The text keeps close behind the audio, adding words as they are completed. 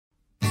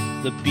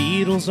The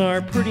Beatles are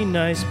a pretty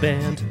nice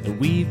band, and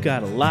we've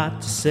got a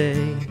lot to say.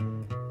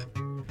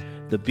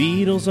 The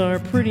Beatles are a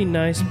pretty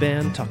nice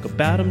band, talk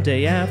about them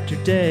day after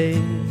day.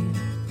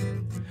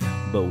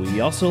 But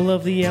we also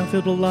love the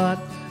outfield a lot,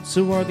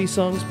 so are these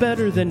songs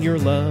better than your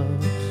love?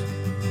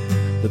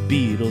 The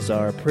Beatles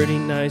are a pretty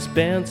nice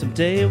band,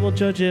 someday we'll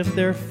judge if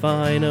they're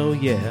fine, oh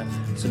yeah,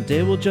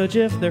 someday we'll judge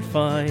if they're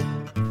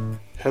fine.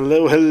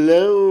 Hello,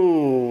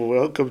 hello,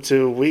 welcome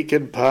to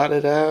Weekend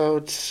Potted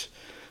Out.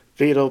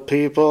 Beatle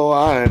people,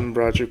 I'm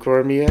Roger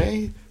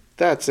Cormier,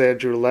 that's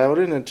Andrew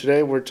Loudon, and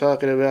today we're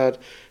talking about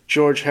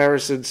George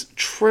Harrison's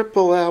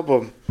triple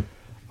album,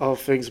 All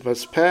Things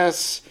Must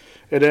Pass,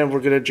 and then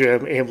we're going to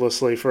jam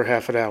aimlessly for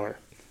half an hour.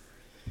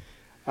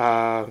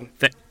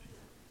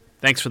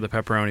 Thanks for the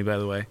pepperoni, by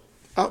the way.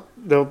 Oh,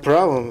 no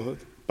problem.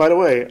 By the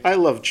way, I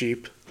love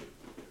Jeep.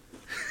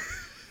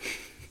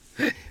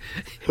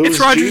 It's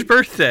Roger's Jeep?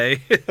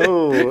 Birthday.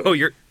 Oh,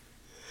 you're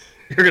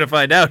going to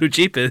find out who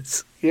Jeep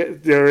is. Yeah,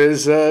 there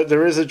is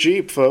a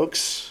Jeep,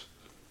 folks.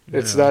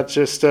 It's not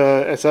just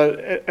it's not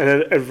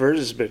an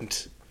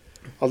advertisement.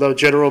 Although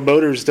General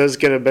Motors does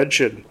get a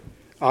mention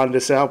on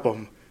this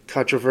album,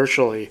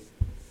 controversially,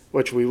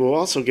 which we will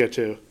also get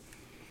to.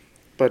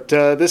 But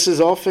this is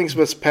All Things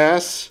Must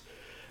Pass.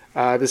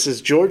 This is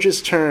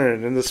George's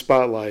turn in the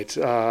spotlight.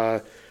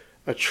 A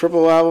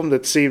triple album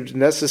that seemed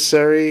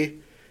necessary,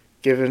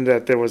 given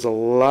that there was a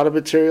lot of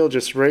material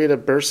just ready to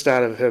burst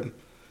out of him.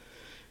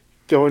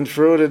 Going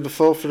through it in the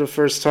full for the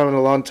first time in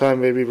a long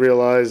time made me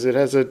realize it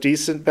has a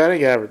decent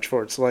batting average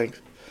for its length.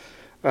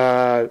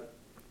 I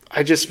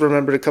just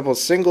remembered a couple of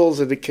singles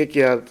and the kick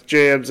out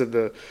jams and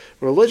the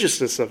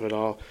religiousness of it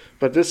all.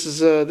 But this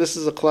is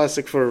a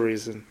classic for a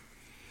reason.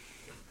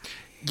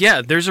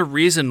 Yeah, there's a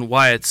reason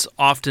why it's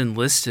often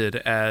listed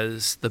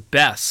as the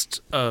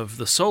best of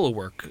the solo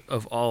work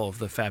of all of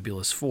the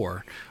Fabulous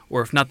Four,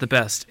 or if not the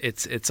best,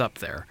 it's up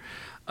there.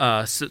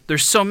 So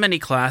there's so many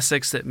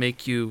classics that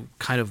make you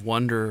kind of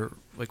wonder,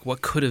 like,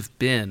 what could have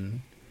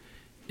been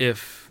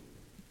if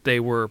they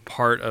were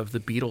part of the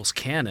Beatles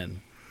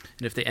canon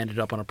and if they ended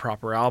up on a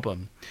proper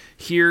album.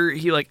 Here,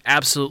 he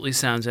absolutely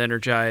sounds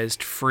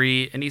energized,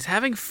 free, and he's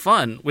having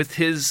fun with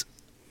his,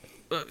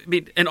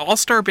 an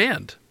all-star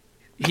band.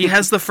 He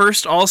has the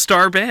first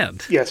all-star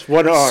band. Yes,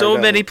 one R. So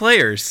many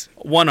players,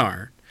 one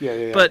R.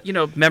 Yeah. But,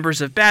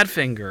 members of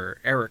Badfinger,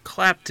 Eric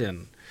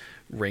Clapton,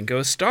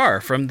 Ringo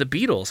Starr from the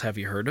Beatles. Have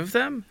you heard of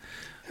them?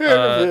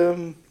 Heard of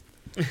them.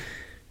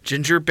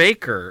 Ginger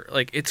Baker.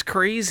 It's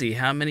crazy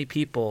how many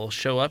people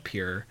show up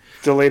here.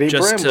 Delaney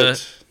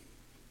Bramlett.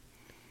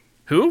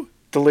 Who?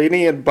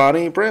 Delaney and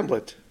Bonnie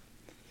Bramlett.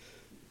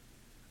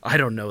 I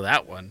don't know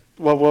that one.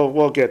 Well,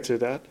 we'll get to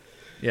that.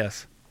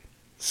 Yes.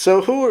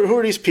 So who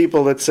are these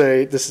people that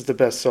say this is the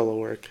best solo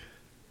work?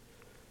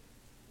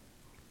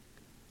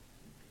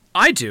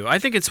 I do. I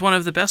think it's one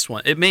of the best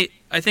ones.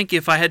 I think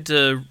if I had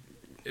to,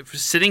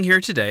 sitting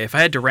here today, if I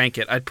had to rank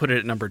it, I'd put it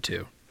at number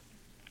 2.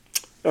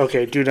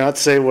 Okay, do not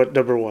say what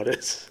number 1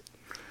 is.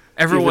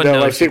 Everyone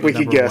knows. I think we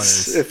could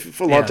guess. If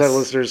long-time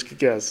listeners could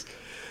guess.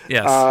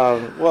 Yes.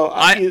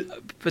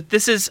 But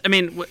this is,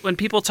 when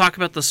people talk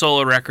about the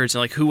solo records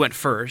and who went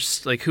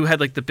first, who had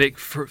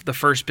the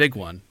first big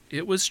one,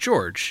 it was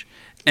George.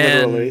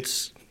 Literally.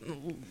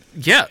 And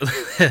yeah,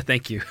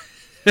 thank you.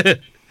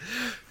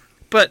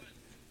 But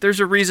there's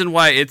a reason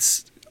why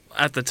it's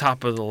at the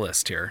top of the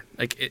list here.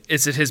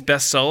 Is it his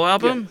best solo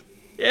album?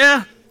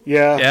 Yeah.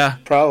 Yeah.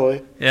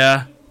 Probably.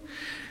 Yeah.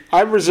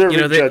 I'm reserving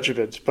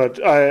judgment, but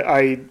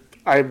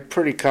I'm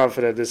pretty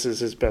confident this is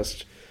his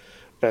best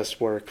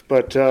work.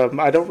 But I'm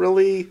not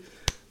really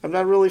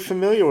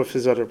familiar with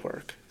his other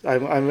work.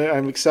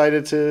 I'm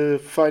excited to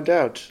find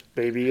out.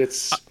 Maybe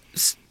it's.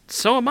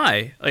 So am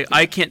I.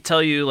 I can't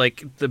tell you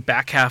the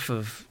back half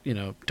of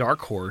Dark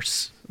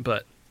Horse,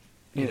 but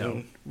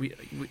we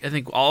I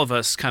think all of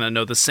us kind of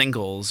know the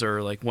singles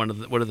or one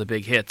of the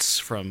big hits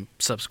from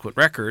subsequent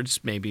records.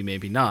 Maybe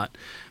not.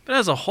 But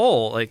as a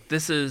whole,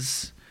 this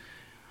is.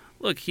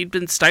 Look, he'd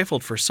been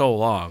stifled for so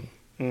long.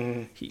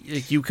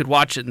 Mm-hmm. You could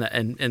watch it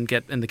in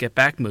the Get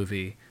Back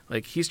movie.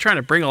 He's trying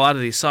to bring a lot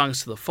of these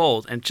songs to the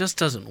fold, and it just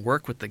doesn't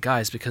work with the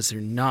guys because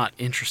they're not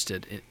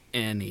interested in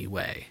any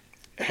way.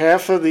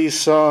 Half of these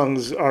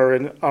songs are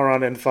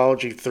on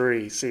Anthology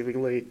 3,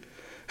 seemingly.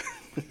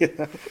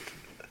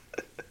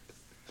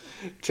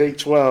 Take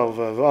 12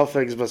 of All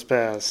Things Must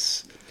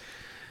Pass.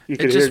 You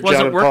could hear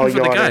John and Paul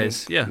yawning. The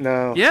guys. Yeah.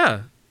 No.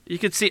 Yeah. You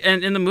could see,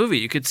 and in the movie,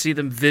 you could see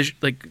them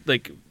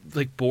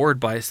bored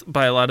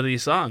by a lot of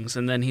these songs,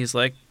 and then he's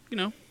like,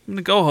 I'm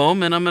gonna go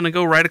home and I'm gonna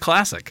go write a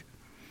classic.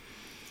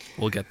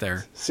 We'll get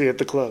there. See you at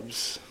the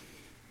clubs.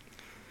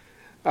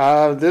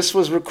 This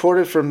was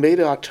recorded from May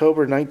to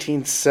October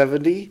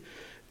 1970.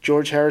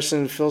 George Harrison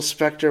and Phil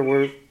Spector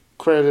were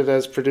credited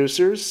as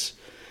producers.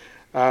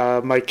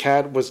 Mike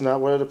Catt was not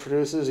one of the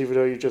producers, even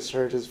though you just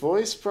heard his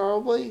voice,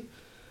 probably.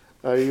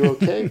 Are you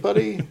okay,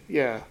 buddy?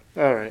 Yeah.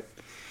 All right.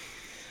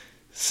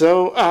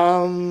 So,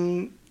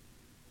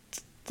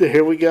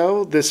 here we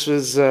go. This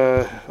was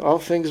All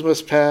Things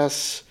Must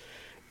Pass.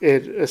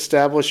 It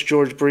established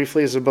George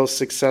briefly as the most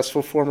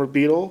successful former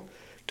Beatle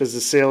because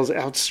the sales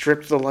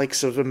outstripped the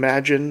likes of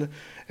Imagine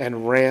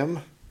and Ram.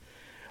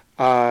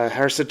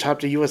 Harrison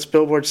topped a U.S.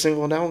 Billboard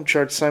single and album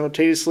chart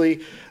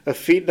simultaneously, a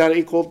feat not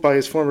equaled by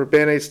his former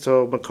bandmates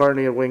till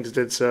McCartney and Wings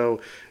did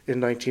so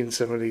in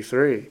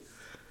 1973.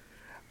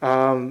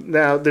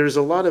 Now, there's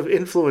a lot of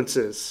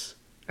influences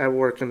at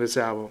work in this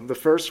album. The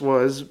first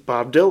was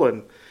Bob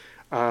Dylan.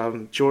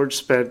 George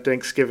spent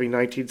Thanksgiving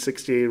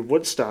 1968 in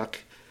Woodstock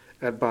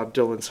at Bob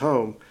Dylan's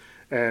home,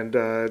 and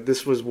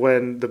this was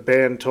when the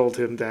band told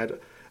him that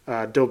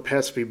Don't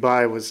Pass Me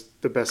By was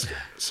the best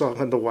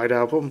song on the White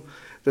Album.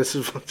 This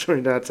is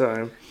during that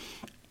time.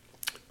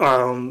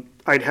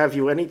 I'd Have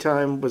You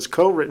Anytime was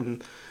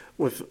co-written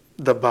with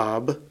the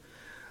Bob.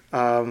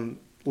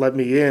 Let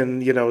Me In,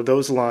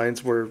 those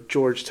lines were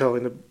George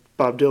telling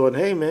Bob Dylan,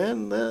 hey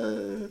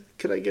man,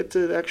 can I get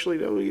to actually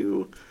know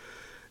you?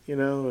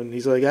 And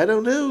he's like, I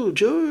don't know,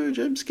 George,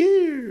 I'm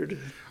scared.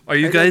 Are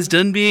you guys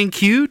done being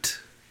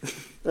cute?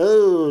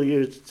 Oh,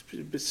 you're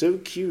so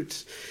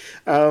cute.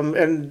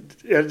 And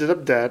it ended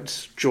up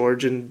that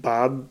George and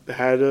Bob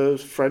had a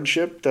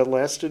friendship that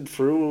lasted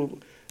through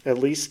at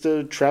least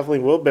the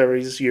Traveling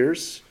Wilburys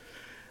years.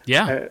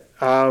 Yeah.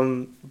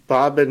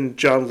 Bob and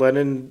John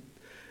Lennon,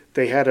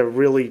 they had a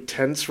really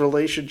tense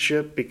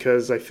relationship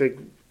because I think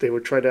they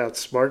were trying to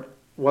outsmart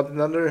one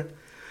another.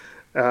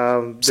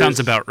 Sounds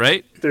about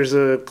right. There's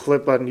a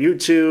clip on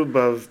YouTube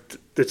of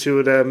the two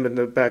of them in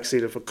the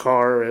backseat of a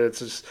car, and it's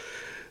just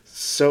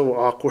so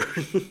awkward.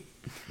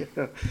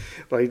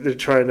 Like they're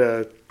trying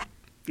to,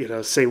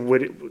 they're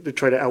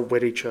trying to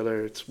outwit each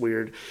other. It's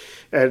weird.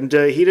 And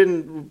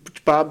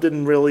Bob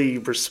didn't really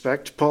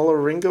respect Paul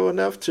or Ringo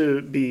enough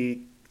to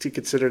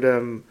consider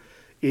them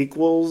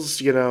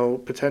equals,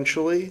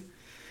 potentially,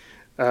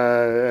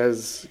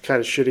 as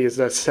kind of shitty as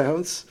that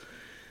sounds.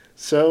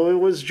 So it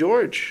was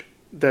George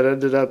that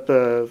ended up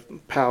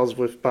pals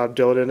with Bob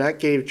Dylan, and that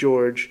gave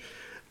George,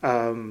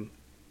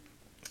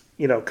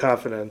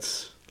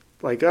 confidence.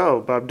 Like,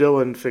 oh, Bob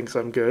Dylan thinks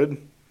I'm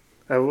good.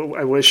 I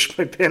wish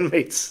my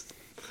bandmates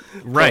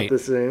thought the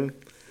same.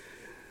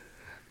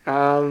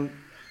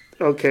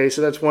 Okay,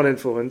 so that's one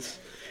influence.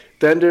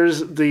 Then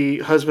there's the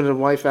husband and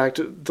wife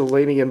act,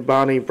 Delaney and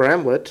Bonnie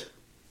Bramlett.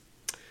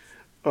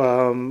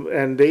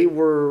 And they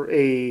were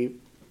a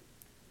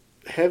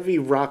heavy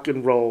rock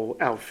and roll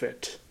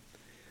outfit,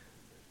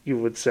 you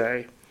would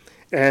say.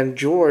 And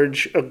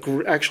George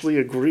actually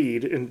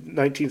agreed in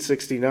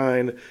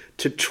 1969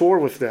 to tour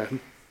with them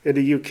in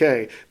the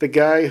UK. The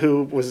guy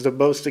who was the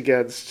most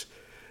against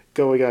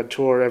going on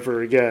tour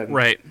ever again.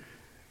 Right.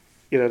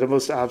 The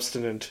most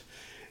obstinate.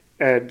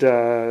 And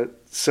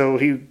so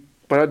he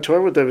went on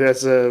tour with them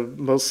as a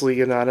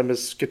mostly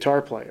anonymous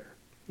guitar player.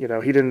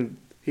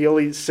 He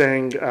only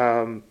sang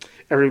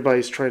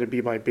Everybody's Trying to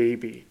Be My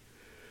Baby.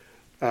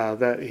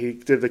 That he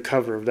did the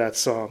cover of that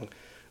song,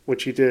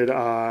 which he did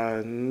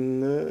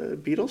on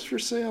Beatles for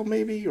Sale,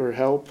 maybe, or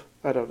Help.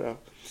 I don't know.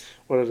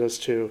 One of those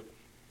two.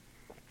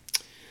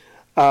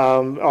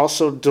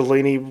 Also,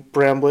 Delaney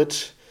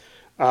Bramlett,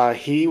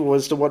 he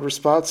was the one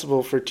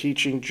responsible for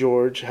teaching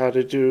George how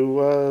to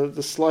do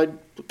the slide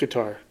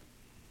guitar.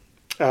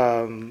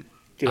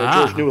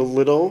 George knew a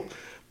little,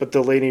 but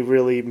Delaney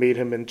really made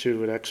him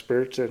into an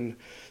expert, and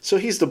so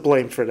he's to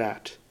blame for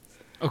that.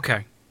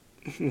 Okay.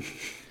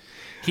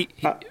 He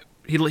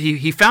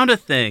found a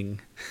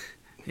thing.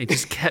 He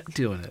just kept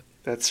doing it.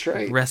 That's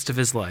right. The rest of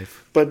his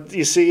life. But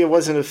you see, it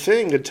wasn't a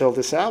thing until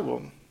this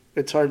album.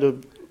 It's hard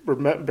to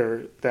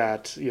remember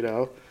that,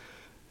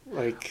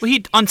 like. Well,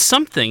 on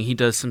something he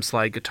does some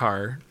slide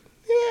guitar.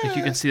 Yeah. Like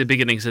you can see the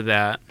beginnings of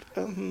that.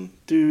 Do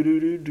do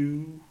do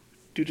do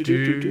do do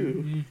do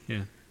do.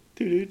 Yeah.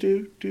 Do do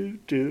do do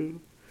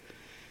do.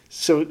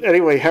 So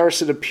anyway,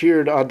 Harrison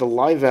appeared on the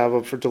live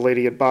album for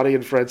Delaney and Bonnie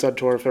and Friends on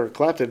tour with Eric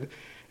Clapton,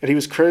 and he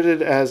was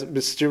credited as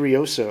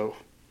Mysterioso.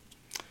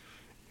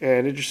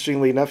 And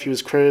interestingly enough, he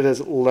was credited as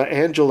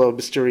L'Angelo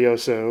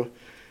Mysterioso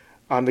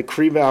on the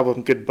Cream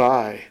album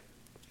Goodbye.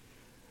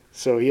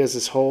 So he has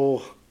this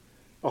whole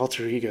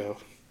alter ego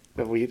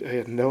that we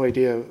had no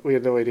idea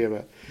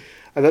about.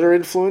 Another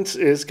influence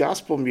is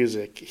gospel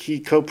music. He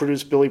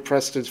co-produced Billy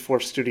Preston's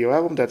fourth studio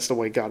album, That's the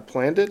Way God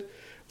Planned It,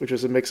 which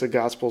was a mix of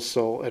gospel,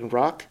 soul, and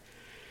rock.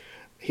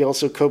 He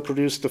also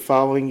co-produced the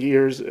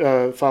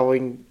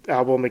following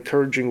album,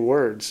 Encouraging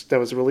Words, that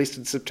was released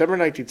in September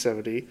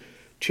 1970,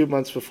 2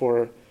 months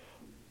before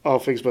All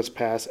Things Must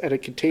Pass, and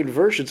it contained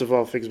versions of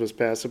All Things Must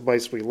Pass and My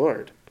Sweet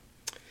Lord.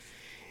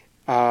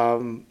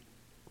 And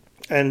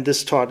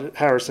this taught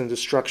Harrison the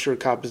structure and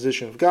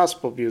composition of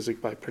gospel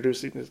music by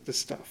producing this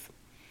stuff.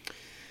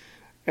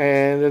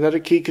 And another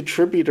key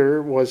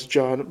contributor was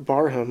John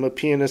Barham, a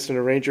pianist and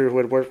arranger who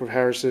had worked with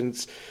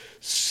Harrison's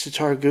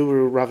sitar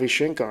guru Ravi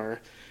Shankar,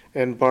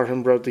 and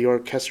Barham wrote the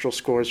orchestral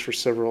scores for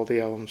several of the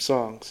album's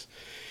songs.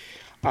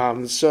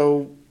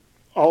 So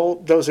all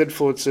those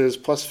influences,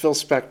 plus Phil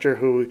Spector,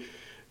 who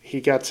he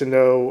got to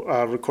know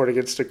recording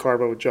Instant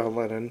Karma with John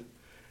Lennon,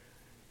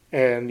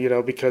 and,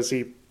 because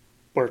he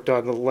worked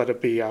on the Let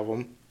It Be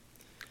album.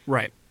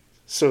 Right.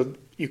 So,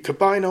 you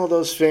combine all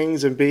those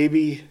things, and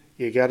baby,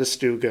 you got a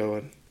stew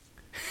going.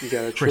 You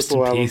got a Rest in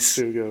triple album peace.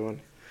 stew going.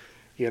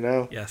 You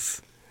know?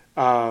 Yes.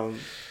 So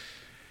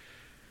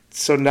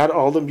not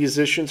all the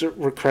musicians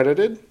were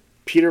credited.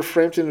 Peter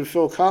Frampton and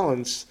Phil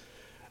Collins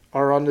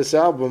are on this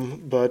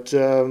album, but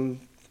they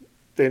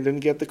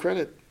didn't get the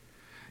credit.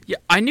 Yeah,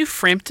 I knew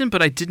Frampton,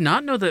 but I did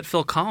not know that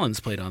Phil Collins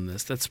played on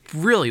this. That's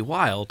really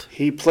wild.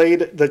 He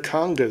played the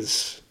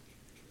congas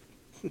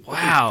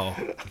Wow.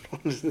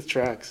 on the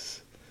tracks.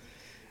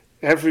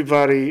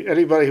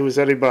 Anybody who was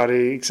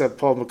anybody except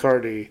Paul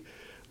McCartney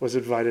was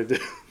invited to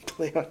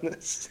play on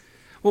this.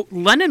 Well,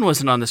 Lennon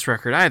wasn't on this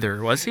record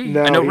either, was he?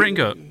 No, I know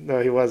Ringo.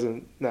 No, he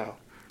wasn't. No.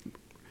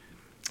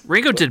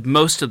 Ringo did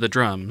most of the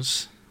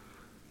drums.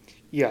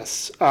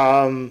 Yes.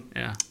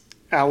 Yeah.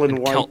 Alan And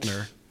White.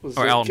 Keltner. Was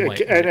Or the- Alan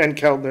White, And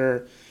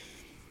Keltner.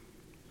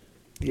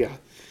 Yeah.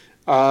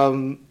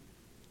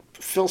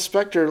 Phil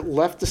Spector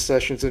left the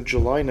sessions in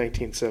July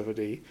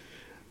 1970.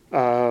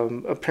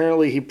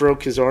 Apparently, he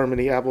broke his arm in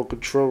the Apple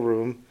control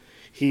room.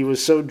 He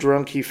was so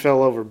drunk he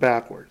fell over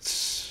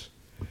backwards.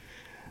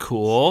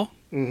 Cool.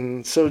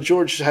 So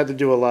George had to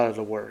do a lot of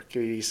the work.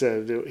 He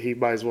said he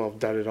might as well have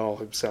done it all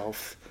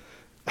himself.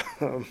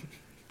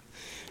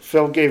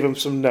 Phil gave him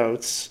some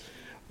notes,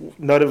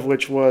 none of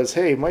which was,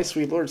 "Hey, My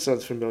Sweet Lord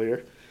sounds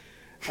familiar."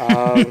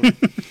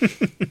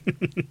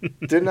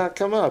 Did not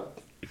come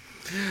up.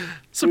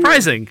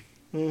 Surprising.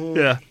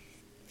 Yeah.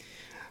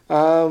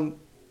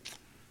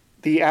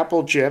 The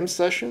Apple Jam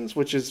sessions,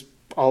 which is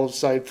all of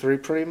side 3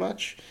 pretty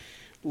much,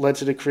 led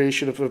to the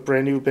creation of a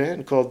brand new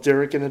band called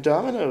Derek and the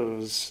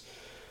Dominoes,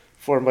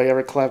 formed by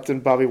Eric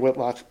Clapton, Bobby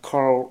Whitlock,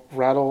 Carl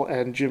Rattle,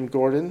 and Jim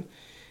Gordon.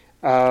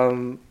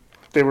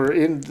 They were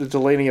in the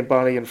Delaney and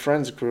Bonnie and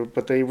Friends group,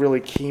 but they really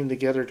came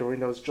together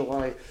during those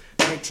July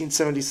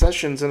 1970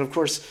 sessions. And of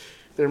course,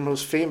 they're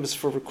most famous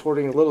for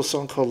recording a little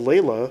song called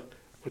Layla,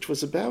 which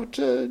was about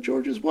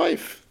George's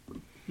wife.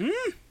 How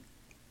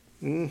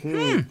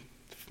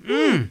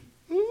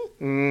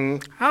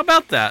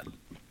about that?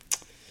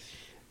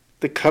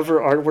 The cover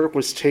artwork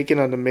was taken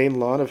on the main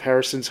lawn of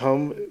Harrison's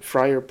home,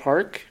 Friar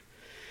Park.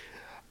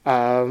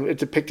 It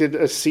depicted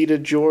a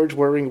seated George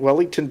wearing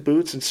Wellington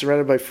boots and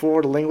surrounded by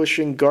 4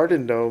 languishing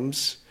garden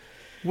gnomes.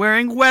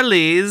 Wearing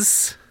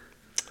wellies.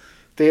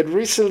 They had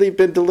recently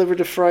been delivered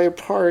to Friar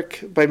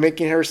Park. By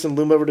making Harrison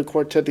loom over the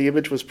quartet, the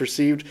image was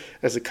perceived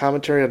as a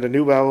commentary on the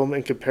new album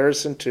in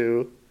comparison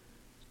to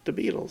the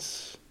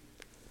Beatles.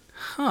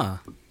 Huh.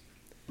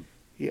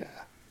 Yeah.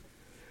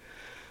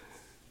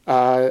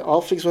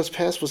 All Things Must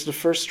Pass was the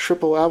first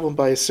triple album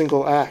by a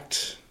single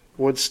act.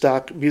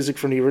 Woodstock, music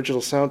from the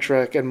original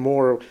soundtrack, and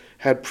more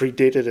had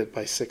predated it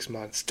by 6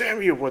 months.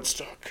 Damn you,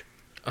 Woodstock.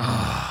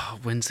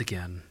 Wins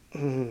again.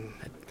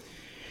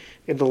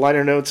 In the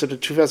liner notes of the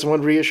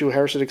 2001 reissue,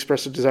 Harrison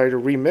expressed a desire to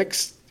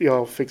remix the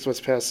All Things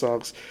Must Pass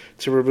songs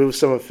to remove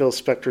some of Phil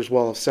Spector's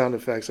wall of sound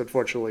effects.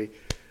 Unfortunately,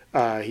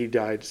 he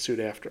died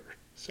soon after.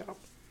 So,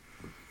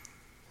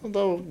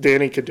 although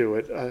Danny could do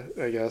it,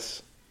 I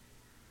guess,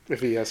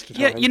 if he has to.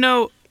 Yeah, you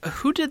know,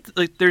 who did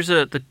there's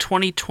the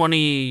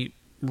 2020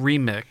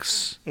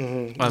 remix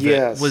of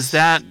Yes. it. Was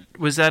that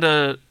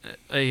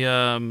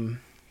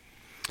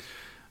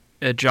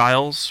a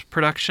Giles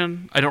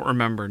production? I don't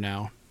remember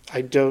now.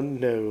 I don't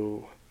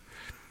know.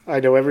 I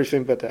know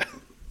everything but that.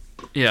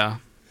 Yeah.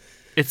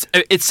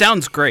 It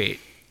sounds great,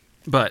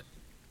 but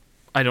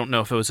I don't know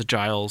if it was a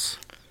Giles.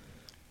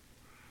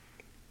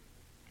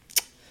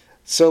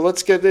 So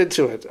let's get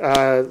into it.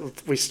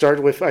 We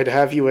start with I'd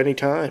Have You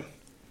Anytime.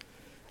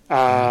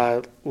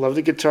 Love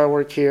the guitar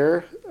work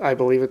here. I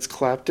believe it's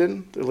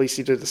Clapton. At least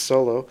he did the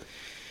solo.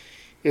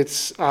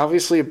 It's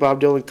obviously a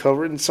Bob Dylan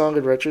co-written song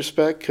in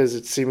retrospect because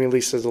it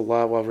seemingly says a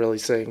lot while really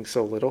saying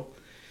so little.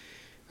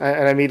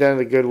 And I mean that in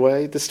a good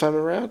way this time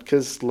around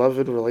because love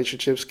and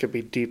relationships can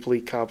be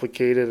deeply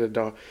complicated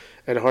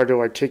and hard to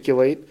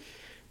articulate.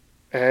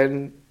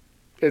 And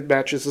it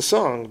matches the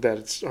song that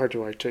it's hard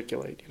to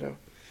articulate, you know.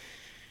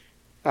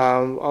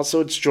 Also,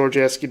 it's George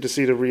asking to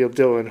see the real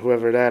Dylan,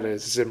 whoever that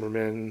is,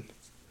 Zimmerman.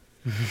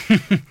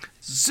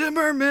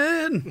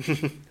 Zimmerman!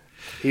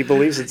 He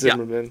believes it's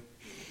Zimmerman.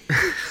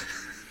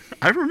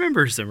 I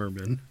remember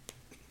Zimmerman.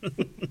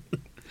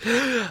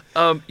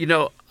 You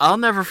know, I'll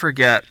never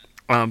forget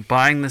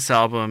buying this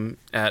album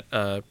at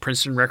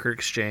Princeton Record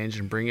Exchange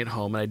and bringing it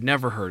home. And I'd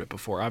never heard it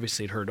before.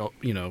 Obviously, I'd heard,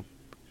 you know,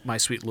 My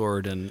Sweet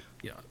Lord and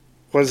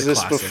Was this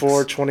classics.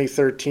 before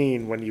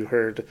 2013 when you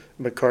heard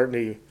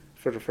McCartney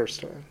for the first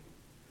time?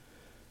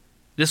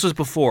 This was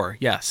before,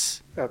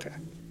 yes. Okay.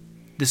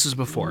 This was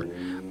before.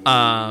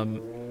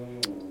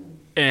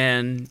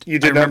 And You I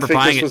did remember not think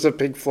buying this it. was a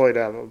Pink Floyd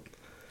album?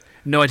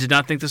 No, I did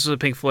not think this was a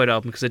Pink Floyd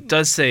album because it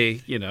does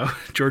say, you know,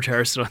 George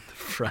Harrison on the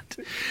front.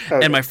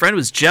 Okay. And my friend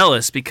was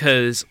jealous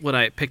because when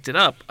I picked it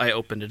up, I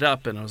opened it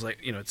up and I was like,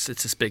 you know, it's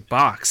this big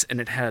box and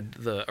it had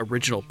the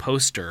original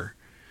poster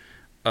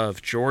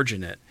of George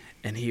in it.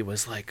 And he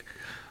was like,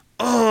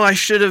 "Oh, I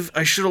should have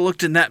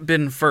looked in that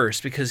bin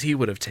first because he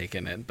would have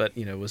taken it, but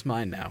you know, it was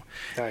mine now."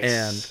 Nice.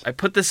 And I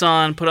put this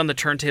on, put on the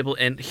turntable,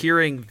 and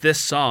hearing this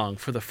song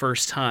for the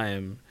first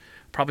time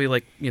probably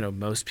like,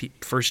 most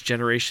first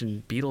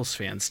generation Beatles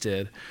fans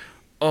did.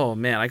 Oh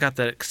man, I got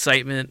that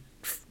excitement,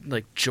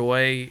 like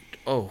joy,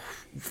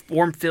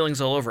 warm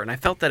feelings all over. And I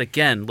felt that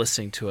again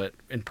listening to it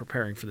and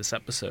preparing for this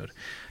episode.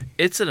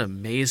 It's an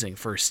amazing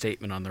first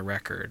statement on the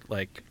record.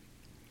 Like,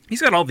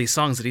 he's got all these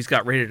songs that he's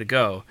got ready to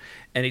go,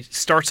 and he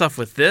starts off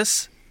with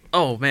this.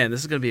 Oh man,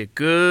 this is going to be a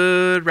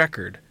good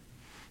record.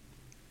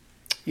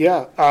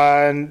 Yeah,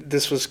 and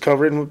this was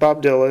covered with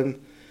Bob Dylan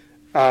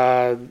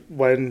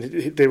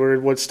when they were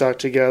in Woodstock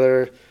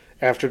together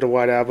after the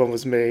White Album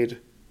was made.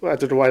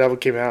 After the White Album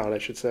came out, I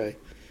should say.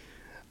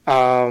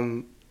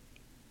 And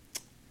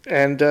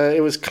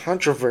it was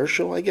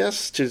controversial, I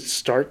guess, to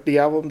start the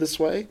album this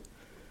way.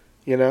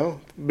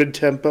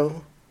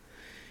 Mid-tempo.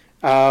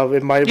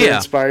 It might have been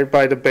inspired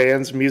by the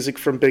band's Music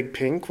from Big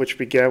Pink, which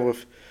began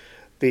with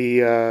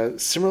the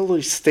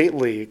similarly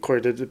stately,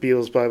 according to the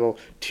Beatles Bible,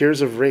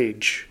 Tears of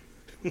Rage.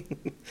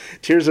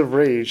 Tears of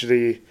Rage,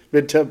 the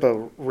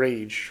mid-tempo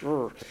rage.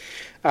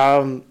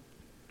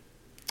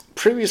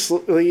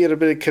 Previously, it had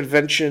been a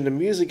convention in the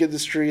music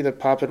industry that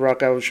pop and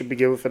rock albums should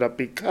begin with an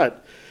upbeat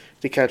cut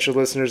to catch the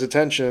listener's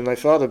attention. And I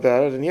thought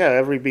about it, and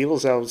every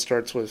Beatles album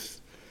starts with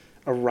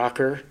a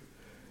rocker.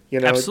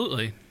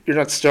 Absolutely. You're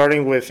not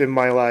starting with In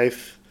My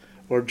Life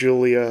or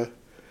Julia,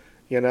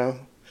 No,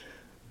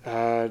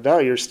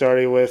 you're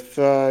starting with,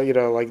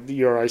 like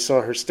I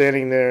Saw Her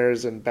Standing There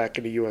and Back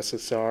in the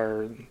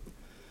USSR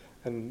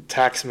and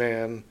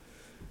Taxman,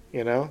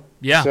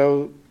 Yeah.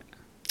 So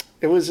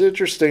it was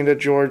interesting that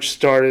George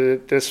started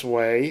it this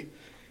way,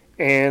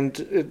 and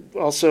it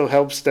also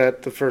helps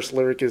that the first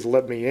lyric is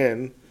 "Let me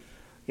in,"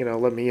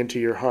 let me into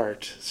your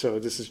heart. So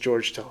this is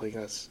George telling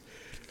us,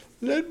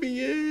 "Let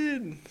me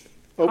in,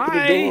 open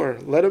the door,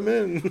 let him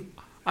in."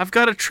 I've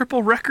got a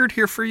triple record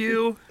here for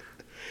you.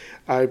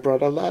 I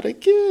brought a lot of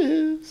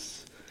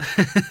gifts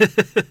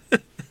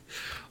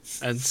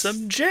and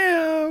some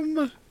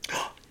jam.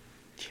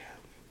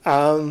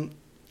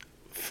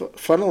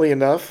 Funnily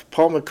enough,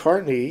 Paul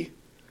McCartney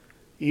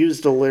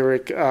used the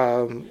lyric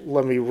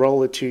 "Let me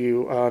roll it to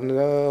you" on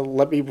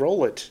 "Let Me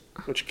Roll It,"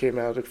 which came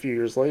out a few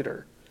years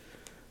later,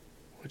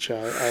 which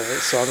a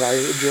song I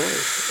enjoy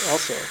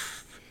also.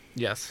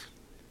 Yes.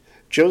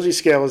 Josie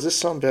Scale, is this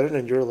song better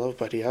than Your Love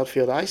by the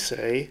Outfield? I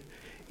say,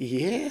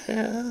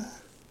 yeah.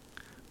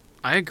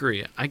 I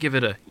agree. I give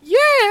it a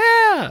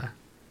yeah.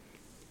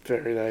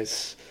 Very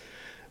nice.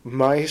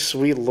 My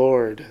Sweet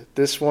Lord.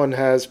 This one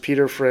has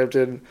Peter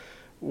Frampton,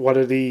 one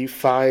of the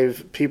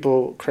 5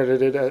 people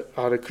credited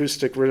on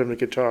acoustic rhythm and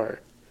guitar.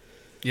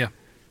 Yeah.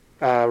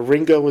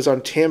 Ringo was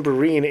on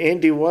tambourine,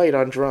 Andy White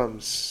on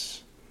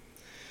drums.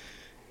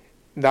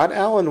 Not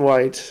Alan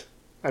White.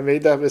 I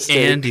made that mistake.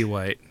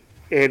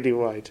 Andy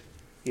White,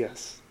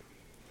 yes.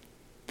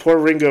 Poor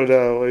Ringo,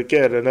 though.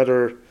 Again,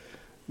 another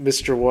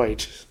Mr.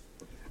 White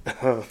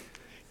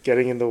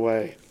getting in the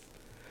way.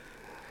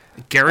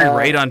 Gary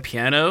Wright on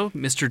piano,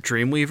 Mr.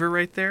 Dreamweaver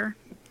right there.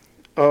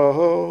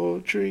 Oh,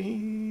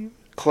 dream.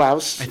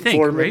 Klaus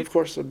Vormann, right? of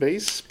course, on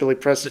bass. Billy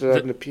Preston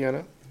on the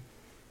piano.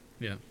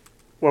 Yeah.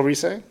 What were you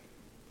saying?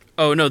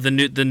 Oh no, the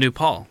new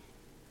Paul.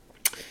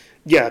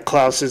 Yeah,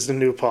 Klaus is the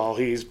new Paul.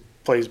 He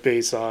plays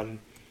bass on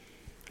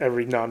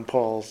every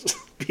non-Paul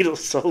Beatles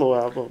solo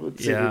album,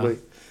 seemingly.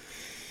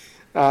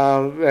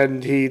 Yeah.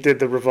 And he did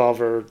the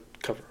Revolver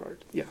cover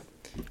art. Yeah.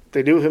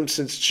 They knew him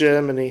since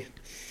Germany.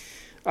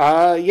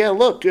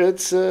 Look,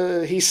 it's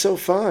He's So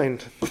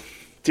Fine.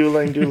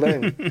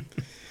 Dulang.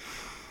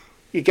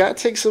 You got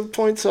to take some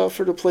points off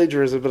for the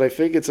plagiarism, but I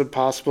think it's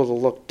impossible to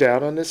look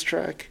down on this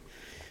track.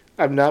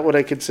 I'm not what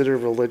I consider a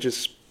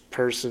religious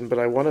person, but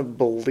I want to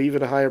believe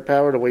in a higher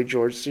power the way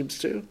George seems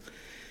to.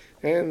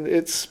 And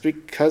it's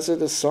because of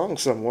the song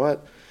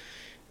somewhat.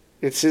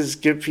 It's his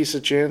Give Peace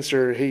a Chance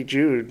or Hey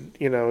Jude.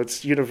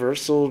 It's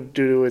universal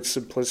due to its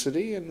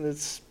simplicity, and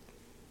it's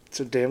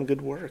a damn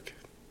good work.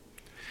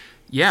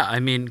 Yeah,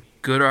 I mean,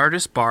 good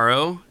artists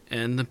borrow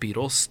and the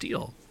Beatles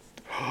steal.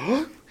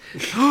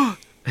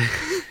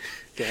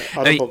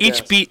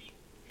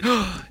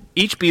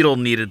 Each Beatle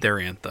needed their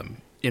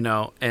anthem,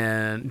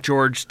 and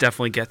George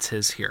definitely gets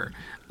his here.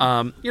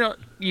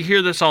 You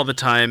hear this all the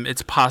time.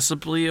 It's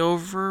possibly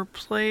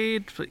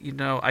overplayed, but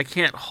I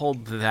can't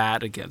hold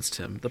that against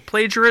him. The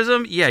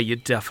plagiarism, yeah, you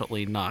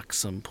definitely knock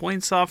some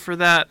points off for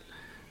that,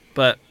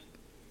 but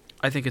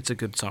I think it's a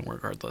good song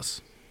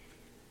regardless.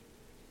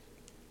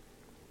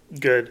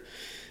 Good.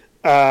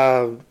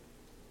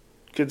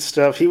 Good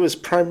stuff. He was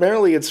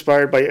primarily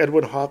inspired by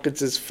Edwin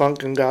Hawkins'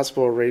 funk and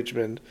gospel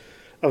arrangement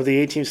of the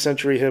 18th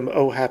century hymn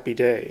 "Oh Happy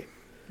Day,"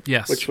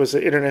 yes, which was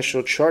an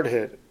international chart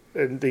hit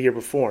in the year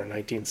before, in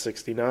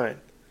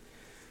 1969.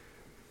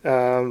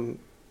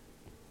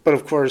 But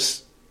of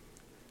course,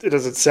 it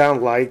doesn't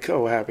sound like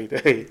 "Oh Happy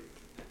Day."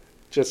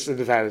 Just in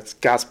the fact it's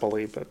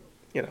gospel-y, but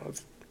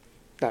it's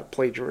not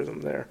plagiarism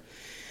there.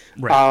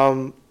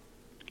 Right.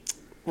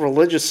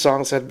 Religious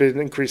songs had been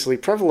increasingly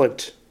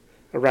prevalent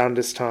around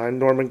this time.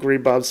 Norman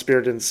Greenbaum's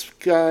 "Spirit in the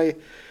Sky,"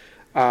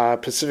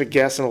 Pacific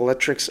Gas and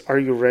Electric's "Are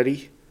You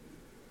Ready?"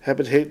 have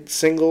been hit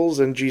singles,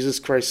 and "Jesus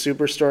Christ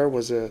Superstar"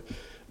 was a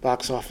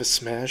box office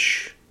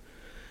smash.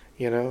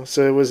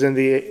 So it was in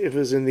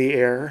the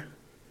air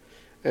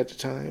at the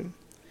time.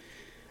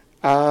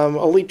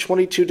 Only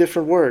 22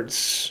 different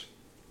words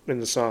in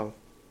the song.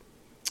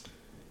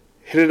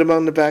 Hidden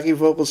among the backing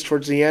vocals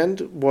towards the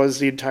end was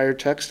the entire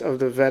text of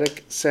the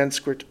Vedic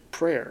Sanskrit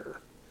prayer.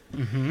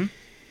 Mm-hmm.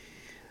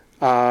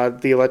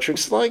 The electric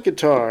slide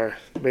guitar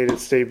made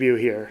its debut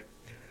here.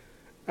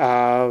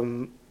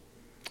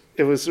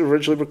 It was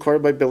originally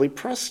recorded by Billy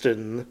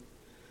Preston,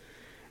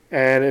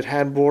 and it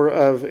had more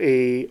of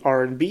a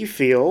R&B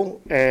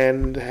feel,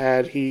 and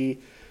had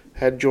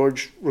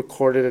George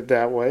recorded it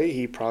that way,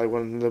 he probably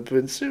wouldn't have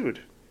been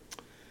sued.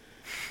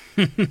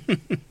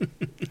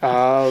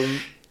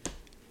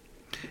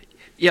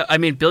 Yeah, I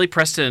mean, Billy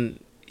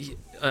Preston,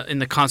 in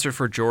the Concert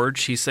for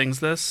George, he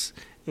sings this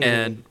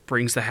and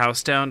brings the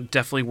house down.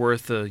 Definitely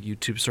worth a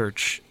YouTube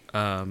search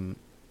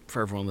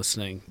for everyone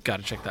listening. Got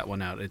to check that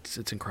one out.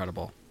 It's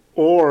incredible.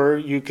 Or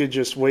you could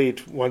just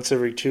wait once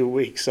every 2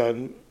 weeks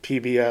on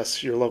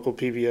PBS. Your local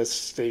PBS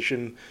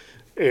station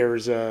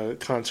airs a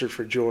Concert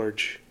for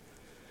George.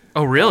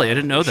 Oh, really? I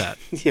didn't know that.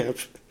 Yep.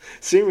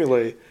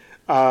 Seemingly.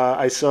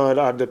 I saw it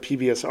on the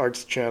PBS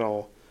Arts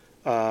channel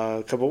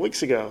a couple of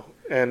weeks ago.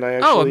 And I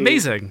actually, oh,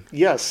 amazing.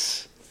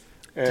 Yes.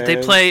 Did they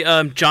play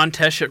John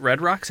Tesh at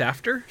Red Rocks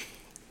after?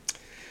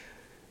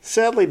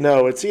 Sadly,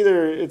 no. It's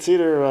either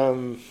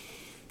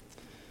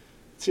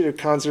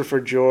Concert for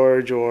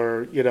George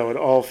or an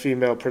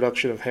all-female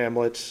production of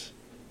Hamlet.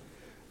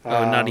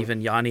 Oh, not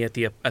even Yanni at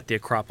the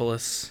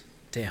Acropolis.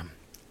 Damn.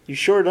 You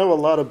sure know a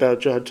lot about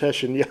John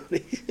Tesh and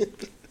Yanni.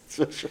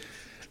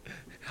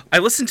 I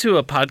listened to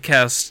a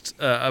podcast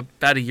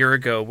about a year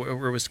ago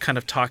where it was kind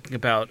of talking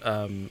about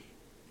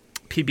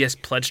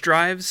PBS pledge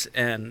drives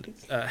and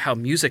how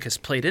music has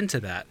played into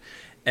that.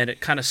 And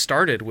it kind of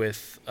started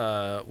with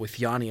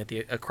Yanni at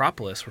the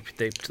Acropolis, where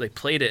they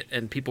played it,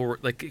 and people were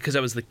like, because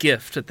that was the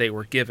gift that they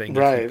were giving,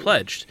 right. If you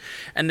pledged,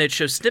 and they'd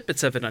show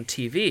snippets of it on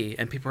TV,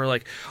 and people were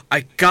like,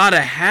 "I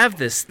gotta have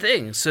this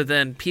thing." So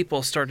then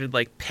people started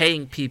like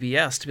paying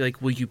PBS to be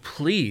like, "Will you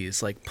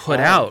please like put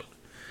out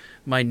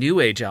my New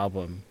Age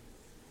album?"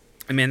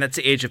 I mean, that's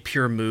the age of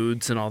Pure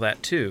Moods and all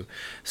that too.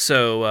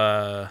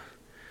 So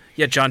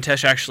yeah, John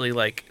Tesh actually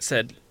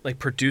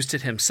produced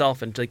it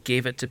himself and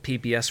gave it to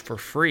PBS for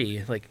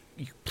free. Like,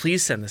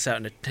 please send this out,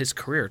 and his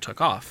career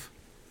took off.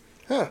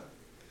 Huh.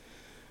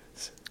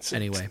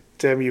 Anyway,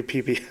 damn you,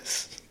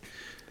 PBS.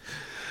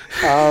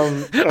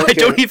 Okay. I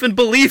don't even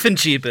believe in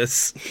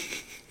Jeebus.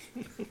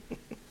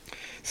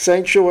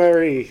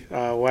 Sanctuary.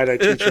 Why'd I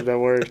teach him that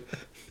word?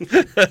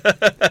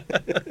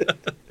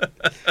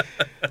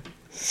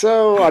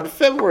 So, on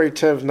February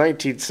 10th,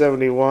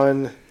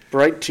 1971,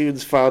 Bright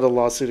Tunes filed a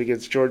lawsuit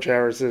against George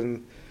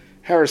Harrison,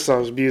 Harris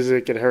Songs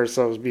Music, and Harris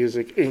Songs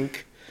Music, Inc.,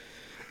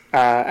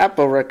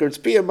 Apple Records,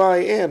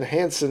 BMI, and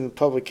Hanson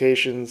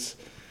Publications.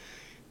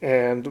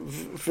 And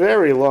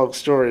very long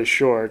story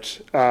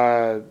short,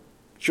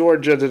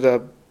 George ended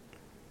up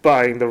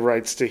buying the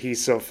rights to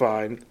He's So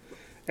Fine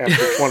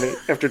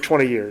after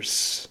 20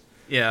 years.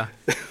 Yeah.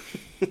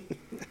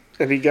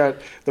 And he got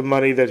the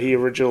money that he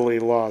originally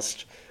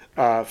lost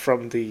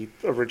from the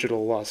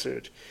original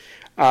lawsuit.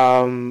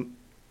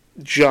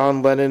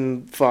 John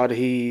Lennon thought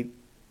he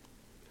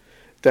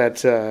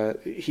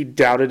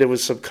doubted it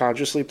was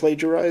subconsciously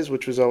plagiarized,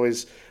 which was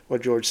always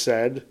what George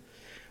said.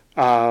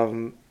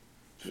 John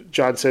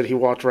said he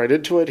walked right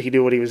into it. He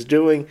knew what he was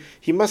doing.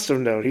 He must have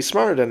known. He's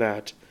smarter than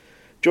that.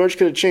 George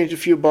could have changed a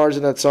few bars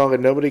in that song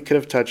and nobody could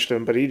have touched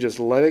him, but he just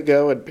let it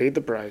go and paid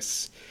the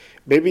price.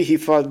 Maybe he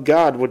thought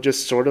God would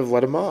just sort of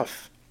let him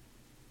off.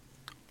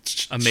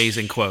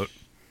 Amazing quote.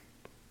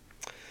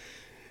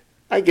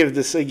 I give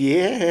this a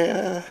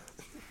yeah.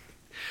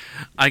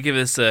 I give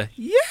this a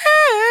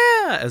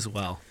yeah as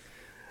well.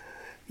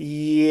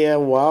 Yeah,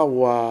 wah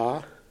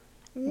wah.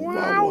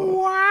 Wah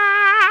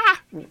wah.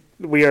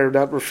 We are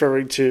not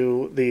referring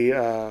to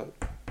the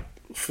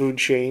food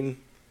chain.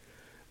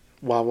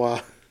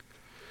 Wawa.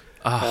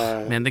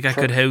 Oh, man, they got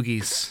good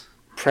hoagies.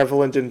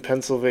 Prevalent in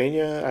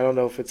Pennsylvania. I don't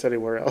know if it's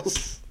anywhere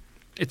else.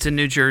 It's in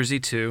New Jersey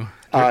too.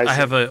 I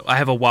have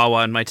a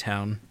Wawa in my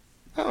town.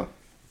 Oh.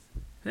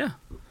 Yeah.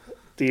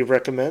 Do you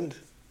recommend?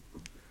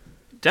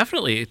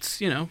 Definitely. It's,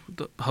 the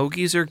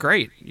hoagies are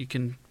great. You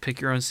can pick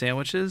your own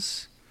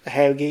sandwiches. A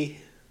hoagie.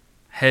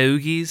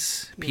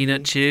 Hoagies,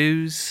 peanut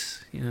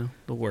chews,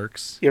 the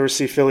works. You ever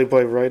see Philly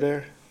Boy Roy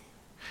there?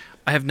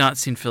 I have not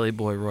seen Philly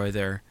Boy Roy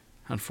there,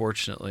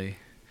 unfortunately.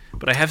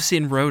 But I have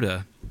seen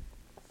Rhoda.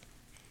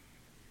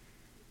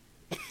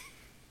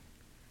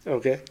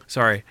 Okay.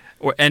 Sorry.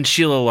 And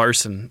Sheila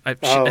Larson. I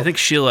think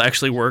Sheila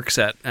actually works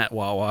at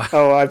Wawa.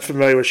 Oh, I'm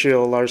familiar with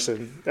Sheila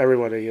Larson.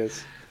 Everybody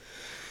is.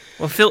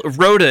 Well,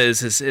 Rhoda is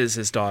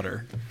his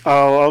daughter.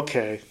 Oh,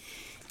 okay.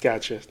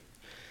 Gotcha.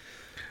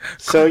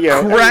 So,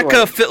 yeah. Crack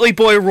anyway. a Philly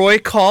Boy Roy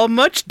call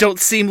much? Don't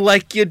seem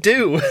like you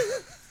do.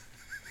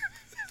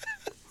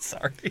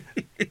 Sorry.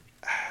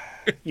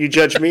 You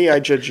judge me, I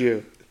judge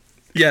you.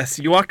 Yes,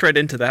 you walked right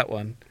into that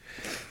one.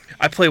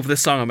 I play with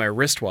this song on my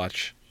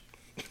wristwatch.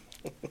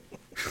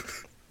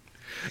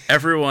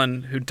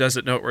 Everyone who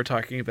doesn't know what we're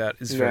talking about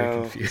is very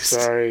confused.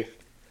 Sorry,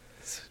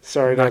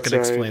 I'm not going to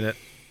explain it.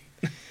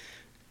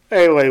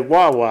 Anyway,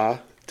 Wah Wah,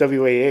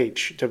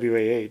 W-A-H,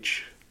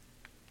 W-A-H.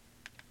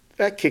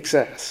 That kicks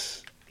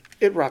ass.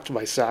 It rocked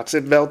my socks.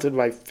 It melted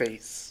my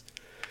face.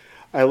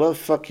 I love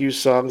fuck you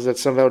songs that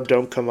somehow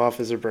don't come off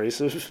as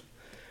abrasive.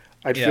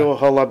 I'd feel a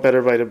whole lot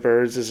better by the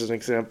Birds as an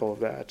example of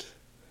that.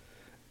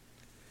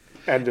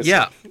 And this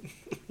song.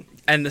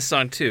 And the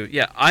song too.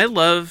 Yeah, I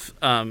love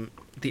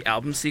the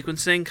album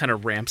sequencing kind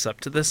of ramps up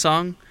to this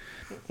song.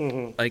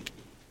 Mm-hmm. Like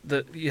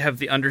you have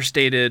the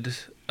understated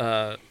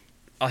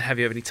I'll have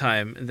you have any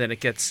time, and then it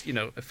gets,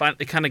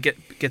 it kind of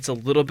gets a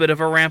little bit of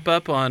a ramp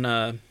up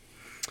on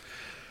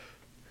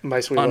My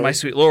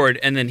Sweet Lord,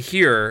 and then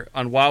here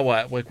on Wah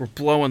Wah, like we're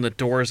blowing the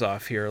doors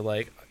off here.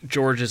 Like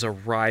George is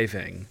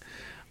arriving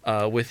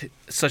with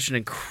such an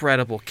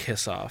incredible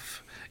kiss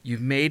off.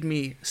 You've made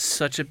me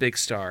such a big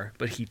star,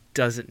 but he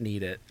doesn't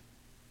need it.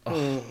 Oh.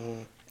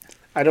 Mm-hmm.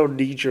 I don't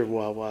need your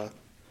Wah Wah.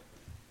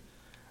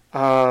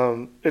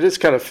 It is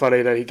kind of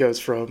funny that he goes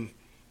from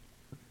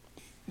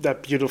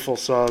that beautiful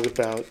song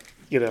about,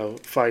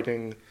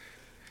 fighting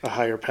a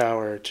higher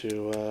power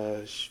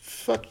to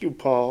fuck you,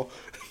 Paul.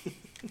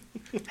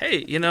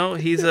 Hey,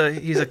 he's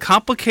a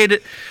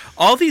complicated.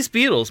 All these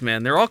Beatles,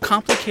 man, they're all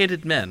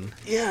complicated men.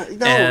 Yeah,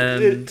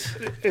 no,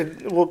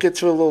 and we'll get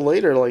to it a little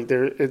later. Like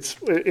it's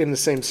in the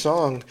same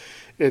song.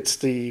 It's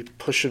the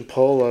push and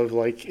pull of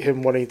like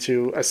him wanting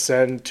to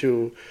ascend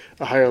to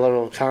a higher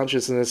level of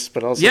consciousness,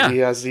 but also he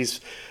has these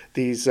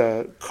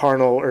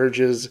carnal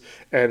urges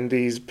and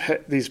these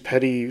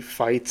petty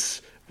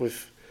fights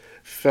with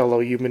fellow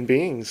human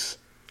beings.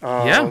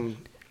 And,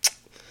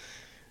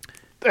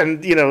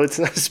 it's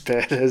not as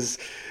bad as,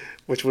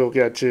 which we'll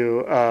get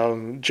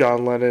to,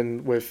 John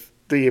Lennon with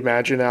the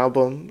Imagine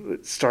album.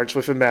 It starts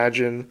with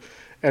Imagine,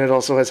 and it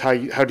also has How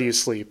Do You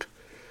Sleep?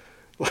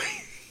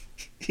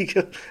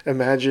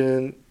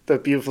 Imagine, the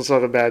beautiful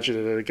song Imagine,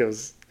 and it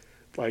goes,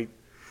 like,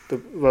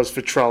 the most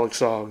vitriolic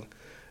song.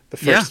 The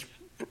first.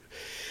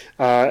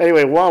 Yeah.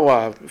 Anyway, Wah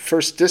Wah,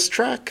 first diss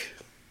track?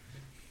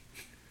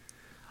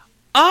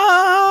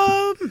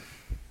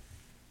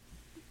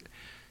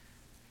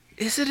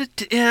 Is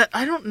it yeah,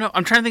 I don't know.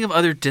 I'm trying to think of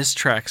other diss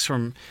tracks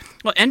from.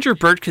 Well, Andrew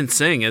Bird Can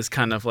Sing is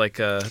kind of like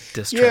a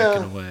diss track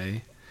in a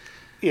way.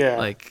 Yeah.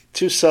 Like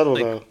too subtle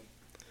though.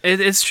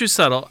 It's too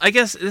subtle. I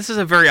guess this is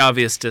a very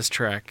obvious diss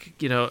track.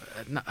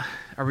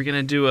 Are we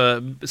gonna do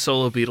a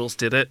Solo Beatles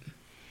Did It?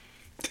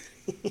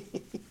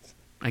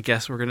 I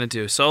guess we're gonna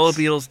do Solo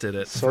Beatles Did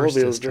It. Solo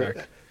Beatles did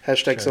it.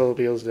 Hashtag Solo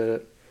Beatles did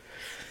it.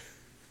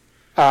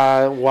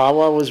 Wah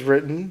Wah was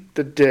written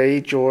the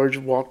day George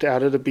walked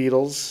out of the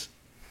Beatles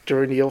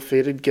during the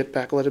ill-fated Get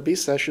Back Let It Be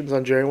sessions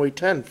on January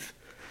 10th,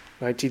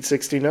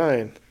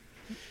 1969.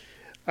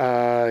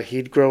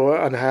 He'd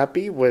grow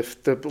unhappy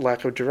with the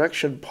lack of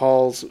direction,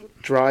 Paul's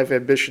drive,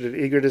 ambition, and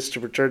eagerness to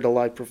return to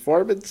live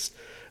performance.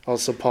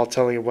 Also, Paul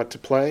telling him what to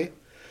play,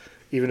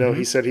 even though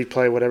he said he'd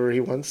play whatever he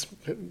wants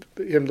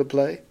him to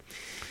play.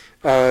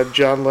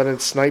 John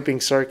Lennon's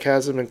sniping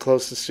sarcasm and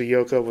closeness to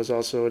Yoko was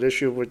also an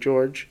issue with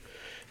George.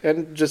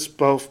 And just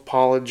both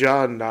Paul and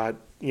John not,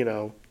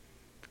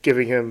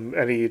 giving him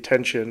any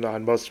attention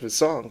on most of his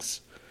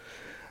songs.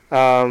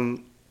 The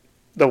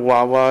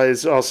wah wah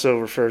also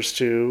refers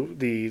to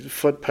the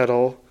foot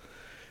pedal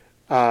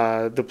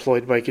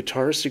deployed by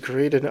guitarists to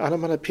create an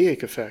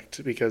onomatopoeic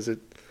effect because it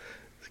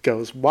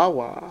goes wah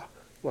wah,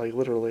 like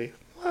literally.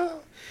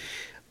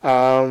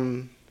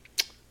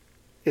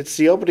 It's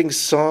the opening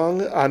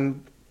song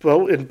in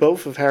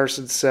both of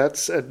Harrison's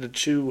sets at the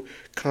 2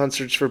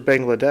 concerts for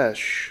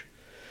Bangladesh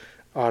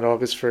on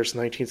August 1st,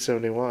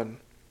 1971.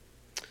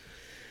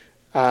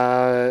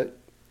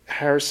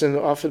 Harrison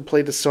often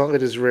played the song at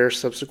his rare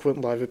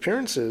subsequent live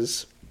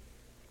appearances.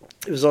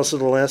 It was also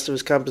the last of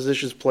his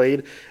compositions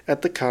played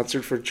at the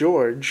concert for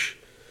George,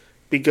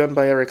 begun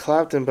by Eric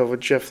Clapton, but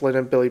with Jeff Lynne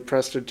and Billy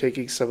Preston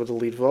taking some of the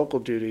lead vocal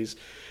duties.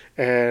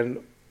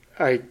 And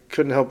I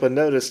couldn't help but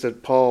notice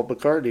that Paul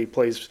McCartney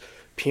plays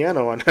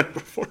piano on that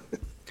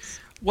performance.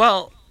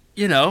 Well,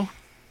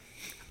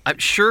 I'm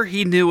sure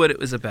he knew what it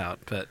was about,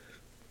 but...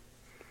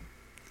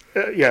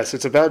 yes,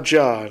 it's about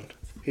John.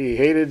 He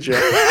hated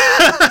John.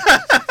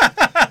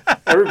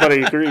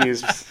 Everybody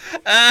agrees.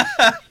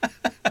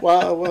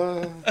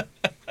 Wow.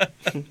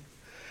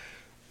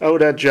 Oh,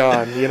 that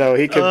John.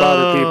 He could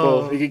bother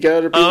people. He could get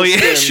under people's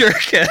skin. Sure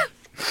can.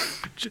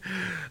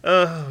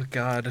 Oh,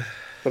 God.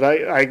 But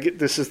I get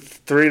this is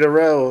 3 in a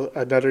row.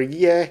 Another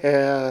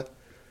yeah.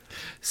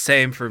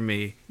 Same for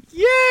me.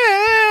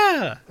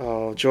 Yeah.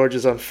 Oh, George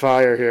is on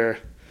fire here.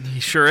 He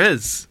sure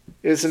is.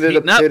 Isn't it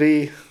a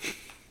pity?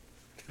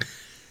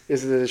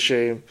 Isn't it a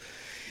shame?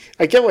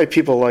 I get why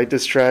people like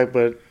this track,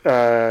 but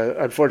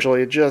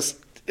unfortunately, it just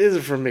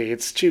isn't for me.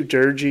 It's too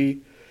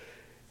dirgy,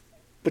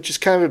 which is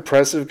kind of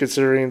impressive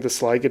considering the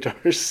slide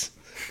guitars.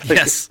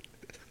 Yes.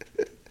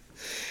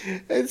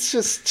 It's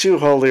just too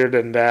holier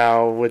than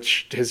thou,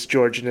 which his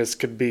Georginess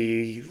could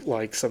be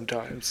like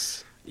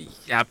sometimes.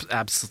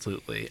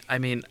 Absolutely. I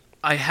mean,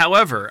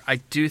 However, I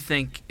do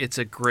think it's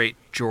a great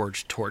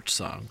George Torch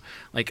song.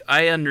 Like,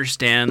 I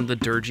understand the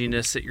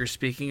dirginess that you're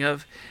speaking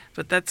of,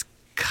 but that's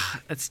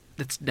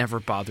never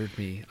bothered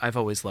me. I've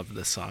always loved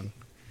this song.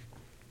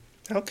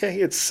 Okay,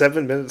 it's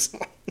 7 minutes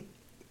long.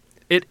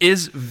 It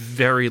is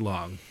very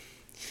long.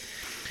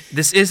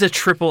 This is a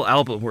triple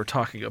album we're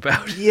talking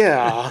about.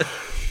 Yeah.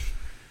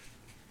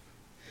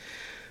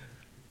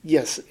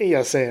 Yes,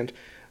 and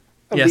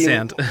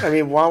I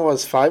mean,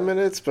 Wawa's 5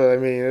 minutes, but I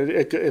mean,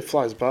 it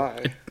flies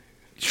by.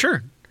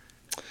 Sure.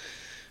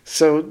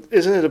 So,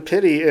 isn't it a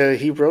pity?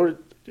 He wrote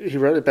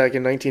it back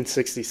in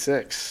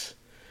 1966.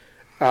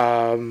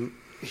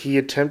 He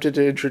attempted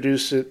to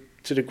introduce it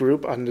to the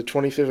group on the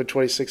 25th and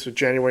 26th of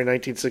January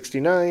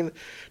 1969,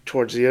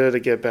 towards the end of the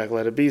Get Back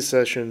Let It Be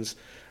sessions,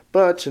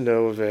 but to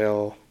no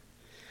avail.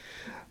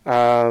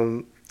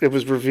 It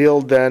was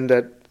revealed then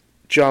that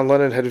John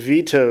Lennon had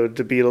vetoed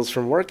the Beatles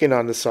from working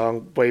on the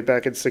song way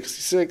back in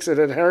 '66, and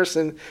that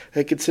Harrison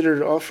had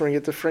considered offering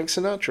it to Frank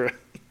Sinatra.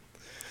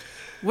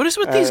 What is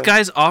with these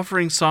guys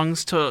offering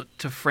songs to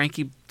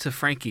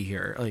Frankie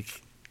here?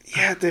 Like,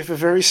 yeah, they have a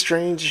very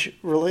strange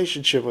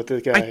relationship with the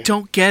guy. I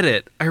don't get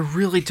it. I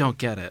really don't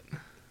get it.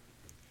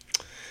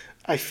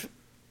 I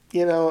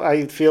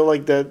feel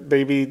like that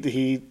maybe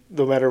he,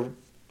 no matter,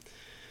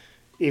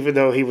 even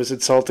though he was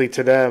insulting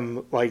to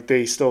them, like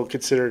they still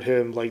considered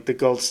him like the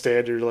gold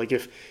standard. Like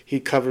if he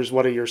covers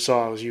one of your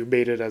songs, you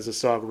made it as a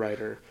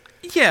songwriter.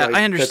 Yeah, like,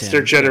 I understand. That's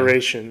their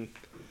generation.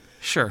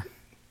 Sure.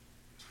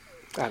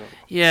 I don't know.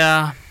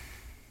 Yeah.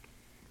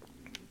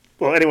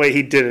 Well, anyway,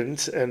 he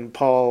didn't, and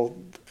Paul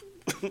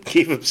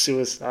gave him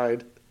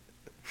suicide.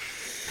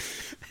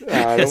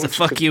 As a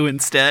fuck you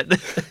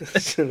instead.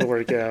 Didn't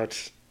work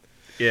out.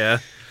 Yeah.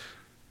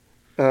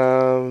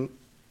 So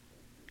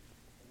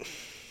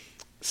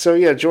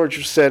yeah,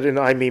 George said in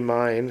I Me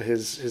Mine,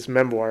 his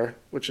memoir,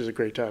 which is a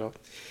great title,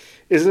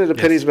 isn't it a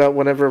pity about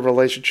whenever a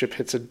relationship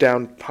hits a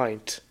down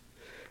pint?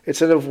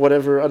 Instead of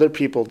whatever other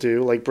people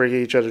do, like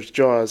breaking each other's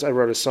jaws, I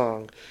wrote a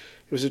song.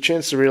 It was a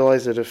chance to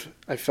realize that if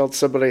I felt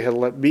somebody had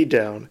let me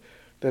down,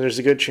 then there's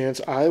a good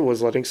chance I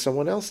was letting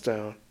someone else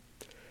down.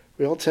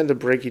 We all tend to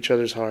break each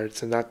other's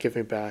hearts and not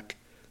giving back.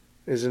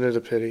 Isn't it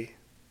a pity?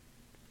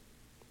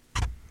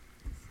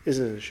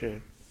 Isn't it a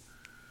shame?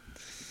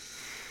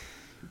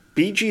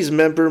 Bee Gees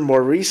member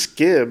Maurice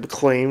Gibb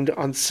claimed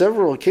on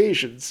several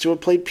occasions to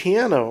have played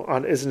piano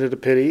on Isn't It a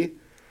Pity,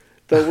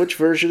 though which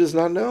version is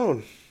not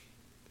known.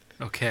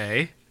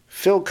 Okay.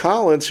 Phil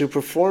Collins, who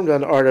performed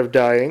on Art of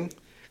Dying,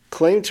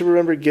 claimed to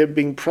remember Gibb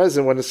being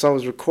present when the song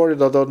was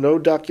recorded, although no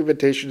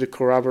documentation to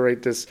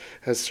corroborate this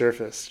has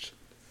surfaced.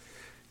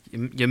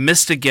 You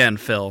missed again,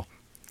 Phil.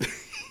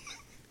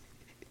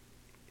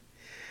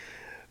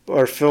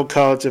 Or Phil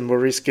Collins and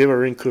Maurice Gibb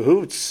are in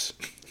cahoots.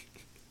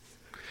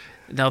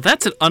 Now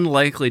that's an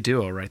unlikely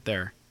duo right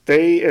there.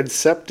 They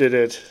incepted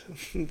it,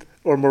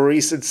 or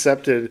Maurice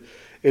incepted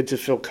into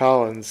Phil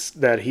Collins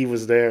that he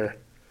was there.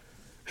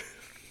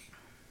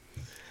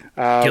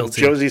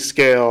 Guilty. Josie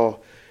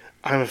Scale,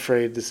 I'm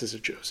afraid this is a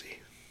Josie.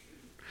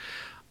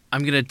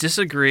 I'm going to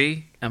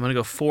disagree. I'm going to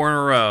go 4 in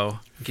a row.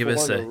 Give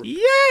us a yeah.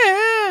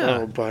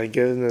 Oh, my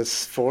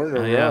goodness. 4 in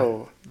a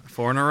row.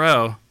 4 in a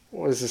row.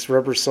 What is this,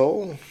 Rubber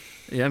Soul?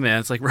 Yeah, man.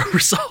 It's like Rubber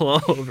Soul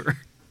all over.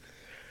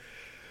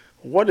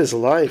 What is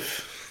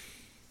life?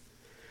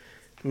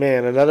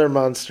 Man, another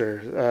monster.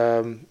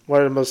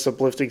 One of the most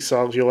uplifting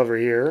songs you'll ever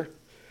hear.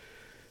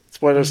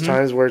 It's one of those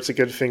times where it's a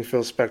good thing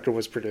Phil Spector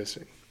was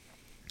producing.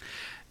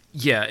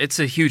 Yeah, it's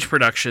a huge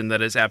production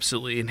that is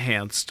absolutely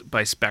enhanced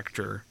by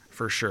Spector,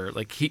 for sure.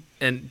 Like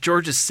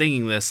George is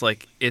singing this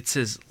like it's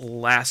his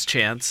last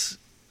chance.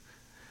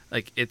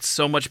 Like, it's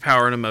so much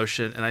power and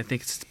emotion, and I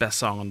think it's the best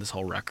song on this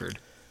whole record.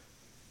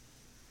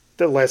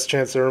 The last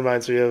chance, that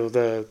reminds me of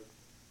the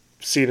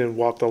scene in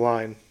Walk the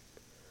Line.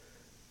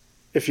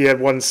 If you had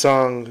one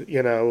song,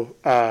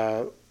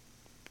 to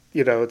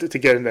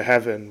get into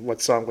heaven,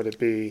 what song would it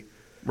be?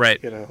 Right.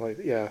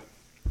 Yeah,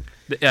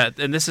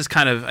 and this is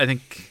kind of,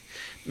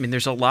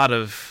 there's a lot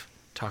of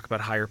talk about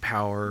higher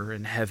power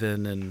and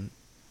heaven and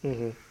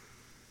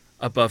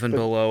above and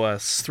below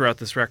us throughout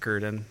this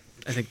record, and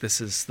I think this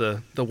is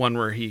the one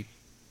where he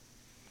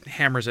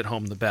hammers it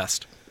home the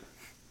best.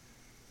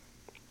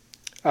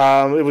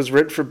 It was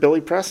written for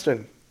Billy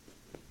Preston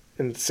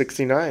in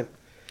 '69.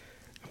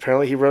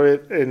 Apparently he wrote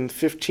it in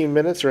 15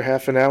 minutes or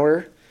half an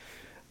hour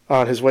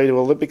on his way to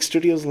Olympic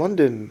Studios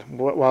London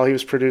while he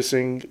was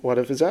producing one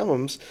of his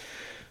albums.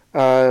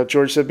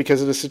 George said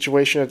because of the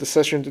situation at the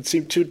session, it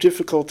seemed too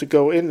difficult to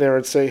go in there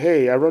and say,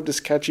 hey, I wrote this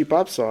catchy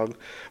pop song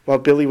while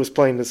Billy was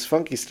playing this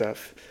funky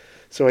stuff.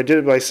 So I did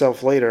it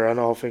myself later on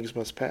All Things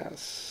Must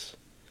Pass.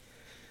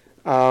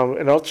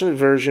 An alternate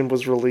version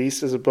was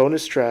released as a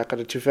bonus track on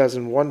a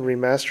 2001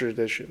 remastered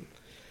edition.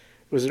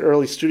 It was an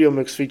early studio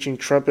mix featuring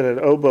trumpet and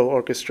oboe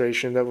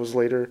orchestration that was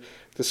later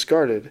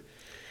discarded.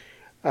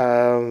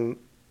 And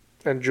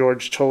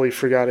George totally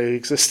forgot it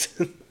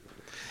existed.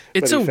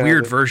 It's a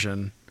weird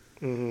version.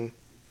 Mm-hmm.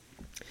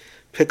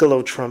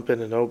 Piccolo, trumpet,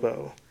 and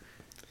oboe.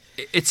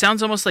 It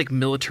sounds almost like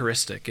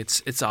militaristic.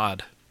 It's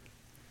odd.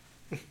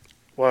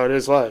 Well, it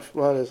is live.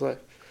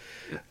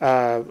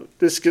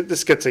 This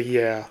gets a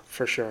yeah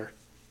for sure.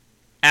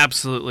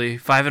 Absolutely.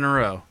 5 in a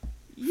row.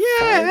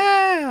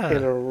 Yeah! 5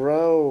 in a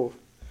row.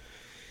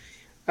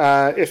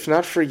 If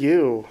Not For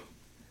You.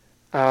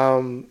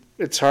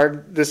 It's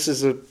hard. This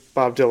is a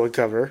Bob Dylan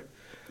cover.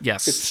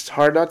 Yes. It's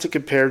hard not to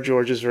compare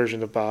George's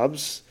version to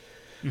Bob's.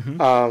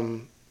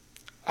 Mm-hmm.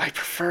 I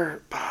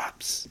prefer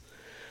Bob's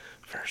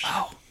version.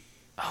 Oh,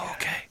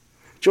 okay.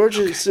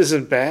 George's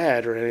isn't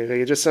bad or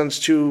anything. It just sounds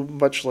too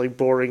much like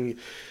boring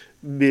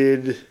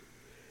mid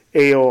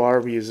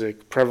AOR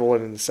music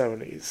prevalent in the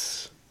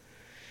 70s.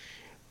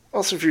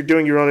 Also, if you're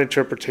doing your own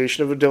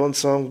interpretation of a Dylan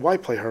song, why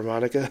play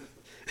harmonica?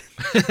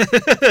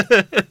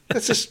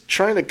 That's just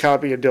trying to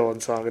copy a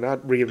Dylan song and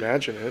not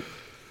reimagine it.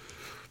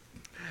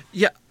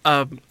 Yeah,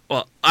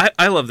 well,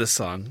 I love this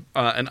song,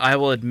 and I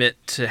will admit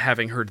to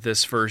having heard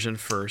this version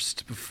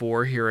first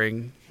before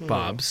hearing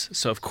Bob's,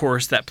 so of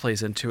course that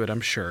plays into it,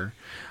 I'm sure.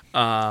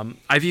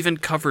 I've even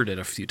covered it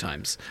a few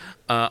times.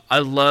 I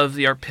love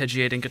the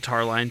arpeggiating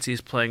guitar lines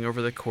he's playing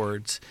over the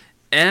chords,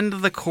 and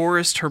the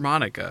chorus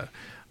harmonica.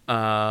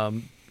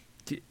 If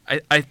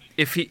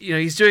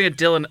he's doing a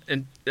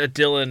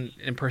Dylan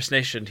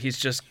impersonation, he's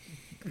just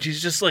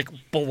like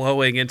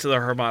blowing into the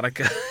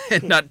harmonica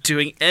and not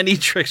doing any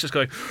tricks, just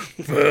going,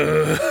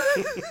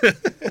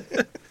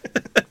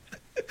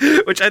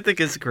 which I think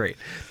is great.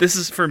 This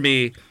is for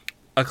me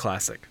a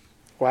classic.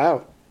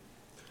 Wow.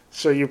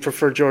 So you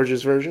prefer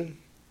George's version?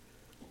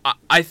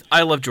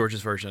 I love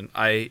George's version.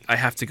 I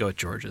have to go with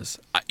George's,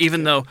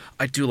 even though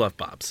I do love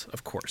Bob's,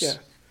 of course. Yeah.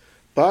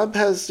 Bob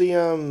has the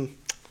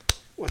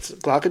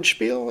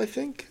Glockenspiel, I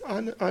think,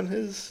 on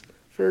his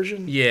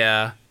version.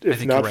 Yeah. If I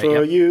think Not you're For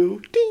right,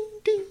 You. Ding,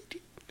 ding,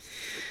 ding.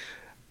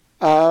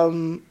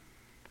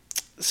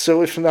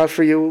 So If Not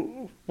For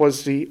You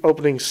was the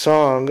opening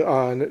song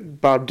on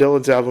Bob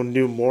Dylan's album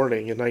New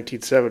Morning in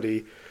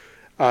 1970.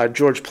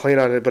 George played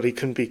on it, but he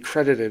couldn't be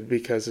credited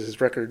because his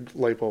record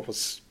label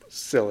was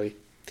silly.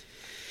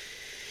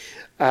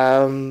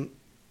 And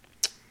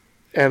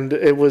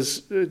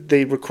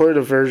they recorded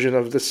a version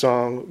of the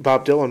song,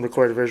 Bob Dylan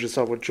recorded a version of the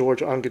song with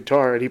George on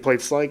guitar, and he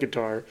played slide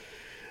guitar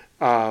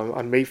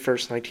on May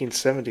 1st,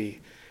 1970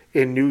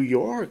 in New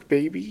York,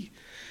 baby.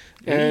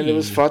 And it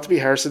was thought to be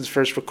Harrison's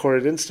first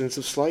recorded instance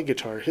of slide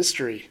guitar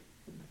history.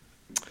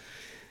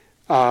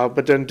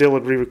 But then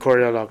Dylan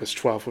re-recorded on August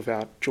 12th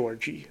without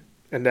Georgie,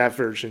 and that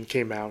version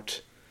came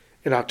out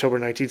in October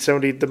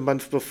 1970, the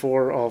month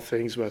before All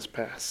Things Must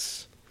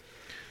Pass.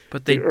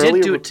 But they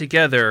did do it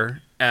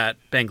together at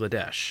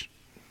Bangladesh.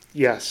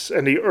 Yes,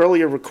 and the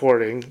earlier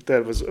recording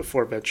that was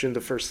aforementioned,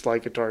 the first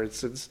slide guitar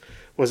instance,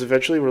 was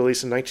eventually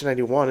released in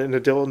 1991 in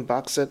the Dylan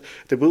box set,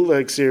 The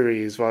Bootleg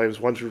Series, volumes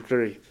 1 through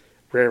 3,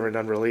 rare and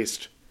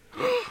unreleased.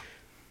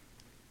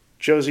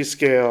 Josie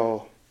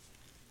Scale.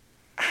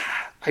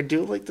 I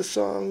do like the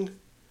song,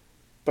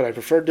 but I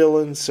prefer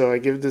Dylan, so I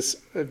give this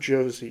a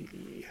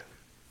Josie.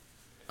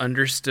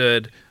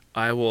 Understood.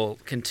 I will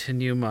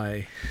continue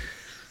my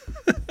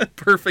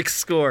perfect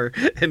score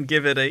and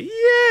give it a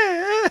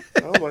yeah.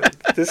 Oh my!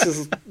 This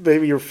is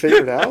maybe your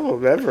favorite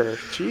album ever.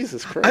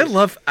 Jesus Christ!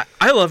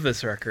 I love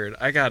this record.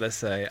 I gotta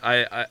say,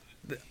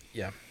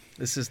 yeah,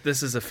 this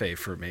is a fave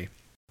for me.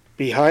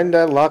 Behind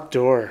That Locked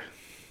Door.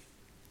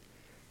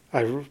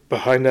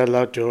 Behind That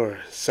Locked Door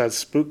sounds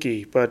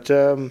spooky, but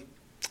not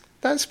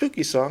a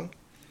spooky song.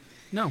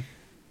 No.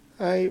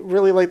 I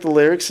really like the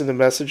lyrics and the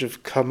message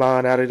of "Come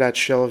on out of that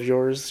shell of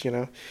yours,"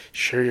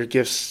 share your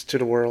gifts to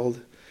the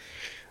world.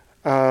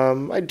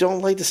 I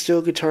don't like the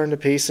steel guitar and the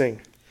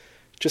pacing.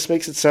 Just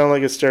makes it sound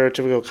like a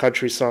stereotypical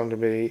country song to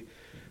me.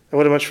 I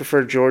would have much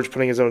preferred George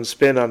putting his own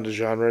spin on the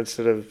genre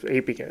instead of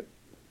aping it.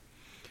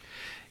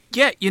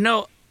 Yeah,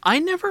 I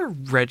never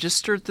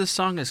registered this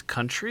song as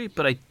country,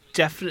 but I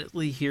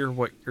definitely hear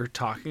what you're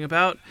talking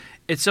about.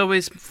 It's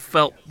always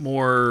felt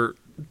more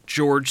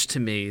George to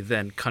me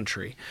than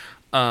country.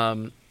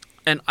 And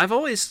I've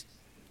always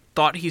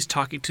thought he's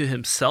talking to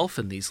himself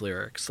in these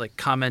lyrics, like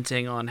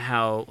commenting on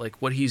how,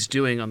 like, what he's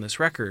doing on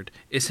this record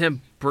is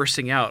him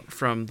bursting out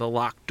from the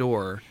locked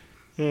door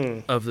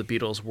of the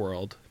Beatles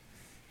world.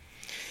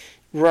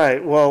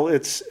 Right. Well,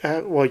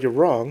 you're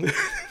wrong.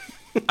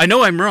 I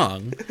know I'm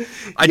wrong.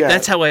 Yeah.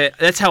 That's how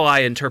I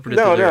interpreted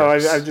the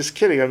lyrics. No, I'm just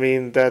kidding. I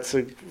mean, that's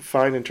a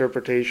fine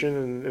interpretation,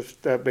 and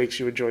if that makes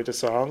you enjoy the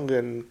song,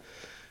 then,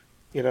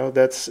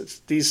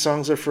 these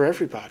songs are for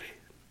everybody.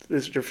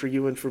 They're for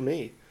you and for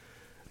me.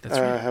 That's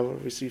right. However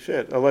we see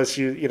fit. Unless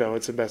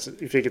it's a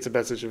message. You think it's a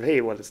message of, hey,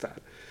 what is that?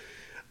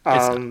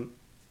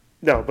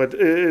 No, but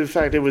in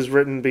fact, it was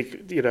written,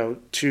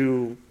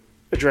 to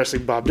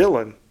addressing Bob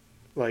Dylan,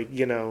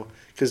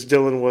 because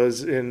Dylan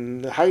was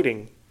in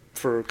hiding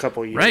for a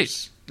couple years.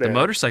 Right. The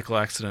motorcycle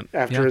accident.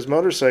 After his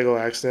motorcycle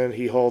accident,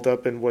 he holed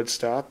up in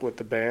Woodstock with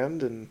the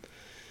band, and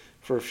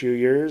for a few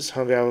years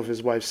hung out with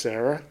his wife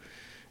Sarah,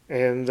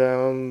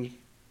 and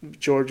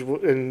George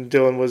and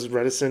Dylan was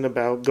reticent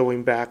about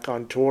going back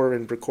on tour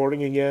and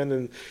recording again,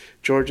 and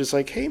George is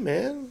like, "Hey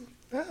man,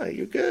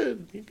 you're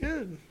good,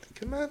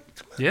 come on,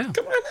 yeah,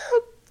 come on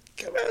out,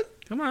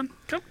 Come on.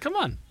 Come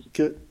on.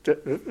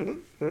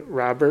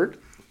 Robert.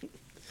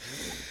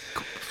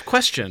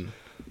 Question: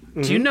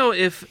 Do you know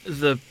if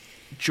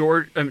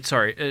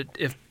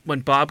if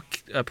when Bob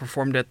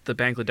performed at the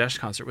Bangladesh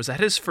concert, was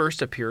that his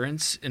first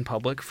appearance in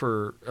public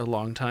for a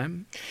long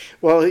time?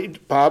 Well,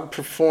 Bob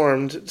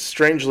performed,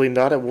 strangely,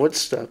 not at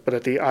Woodstock, but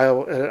at the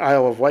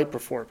Isle of Wight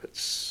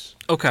performance.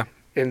 Okay.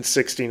 In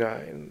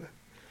 '69.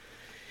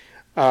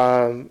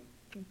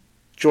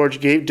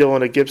 George gave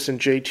Dylan a Gibson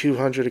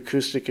J200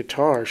 acoustic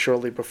guitar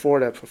shortly before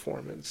that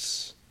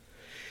performance.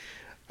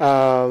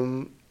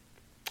 The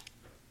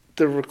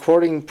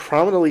recording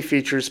prominently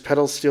features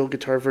pedal steel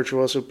guitar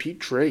virtuoso Pete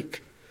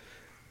Drake.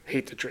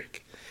 Hate the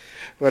Drake.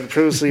 Who had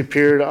previously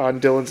appeared on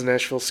Dylan's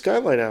Nashville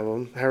Skyline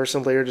album.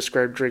 Harrison later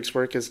described Drake's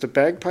work as the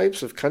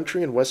bagpipes of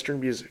country and western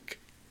music.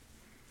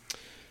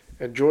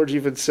 And George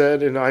even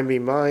said in I Me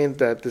Mine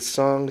that this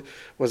song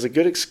was a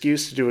good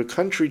excuse to do a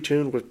country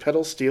tune with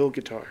pedal steel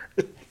guitar.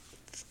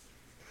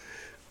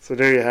 So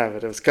there you have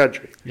it. It was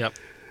country. Yep.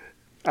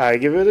 I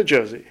give it a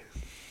Josie.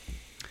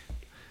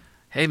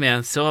 Hey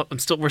man,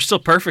 we're still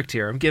perfect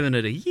here. I'm giving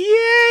it a yeah.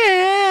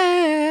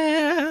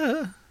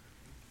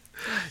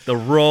 The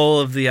roll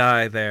of the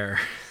eye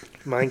there.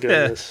 My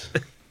goodness.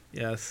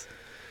 Yes.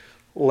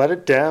 Let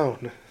It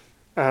Down.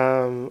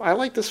 I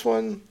like this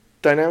one.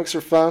 Dynamics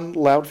are fun.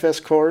 Loud,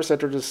 fast chorus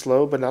entered a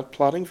slow but not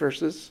plodding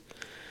verses.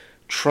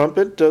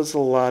 Trumpet does a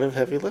lot of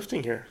heavy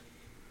lifting here.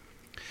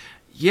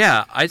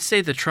 Yeah, I'd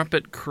say the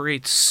trumpet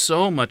creates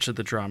so much of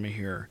the drama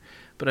here.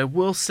 But I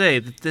will say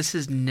that this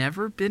has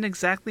never been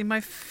exactly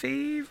my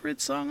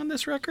favorite song on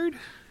this record.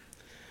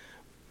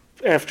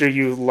 After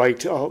you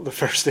liked all the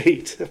first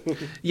 8.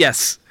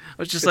 Yes.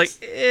 I was just like,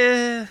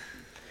 eh.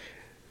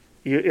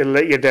 It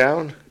let you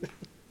down?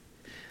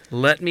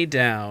 Let me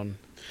down.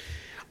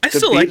 I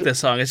still like this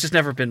song. It's just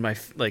never been my,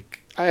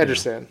 I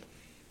understand.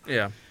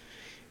 Yeah.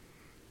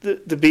 The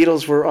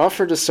Beatles were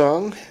offered a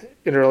song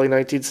in early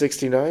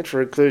 1969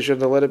 for inclusion in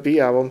the Let It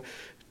Be album.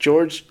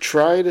 George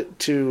tried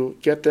to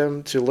get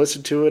them to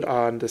listen to it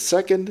on the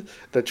 2nd,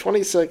 the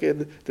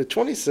 22nd, the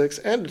 26th,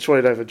 and the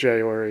 29th of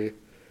January.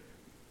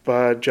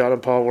 But John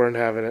and Paul weren't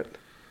having it.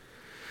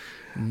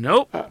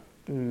 Nope.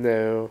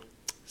 No.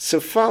 So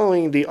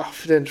following the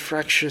often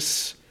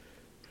fractious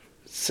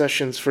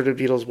sessions for the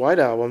Beatles' White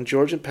Album,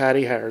 George and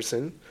Patty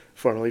Harrison,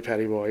 formerly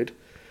Patty Boyd,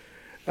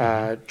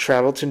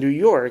 traveled to New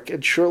York,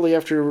 and shortly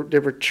after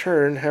their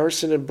return,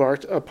 Harrison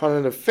embarked upon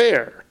an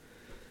affair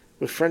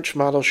with French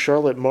model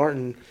Charlotte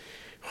Martin,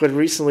 who had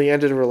recently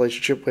ended a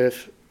relationship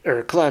with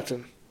Eric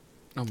Clapton.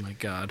 Oh my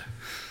God.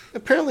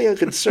 Apparently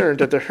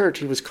unconcerned at the hurt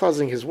he was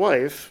causing his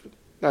wife,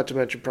 not to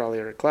mention probably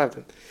Eric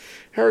Clapton,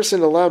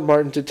 Harrison allowed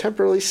Martin to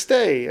temporarily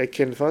stay at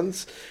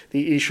Kinfun's,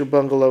 the Esher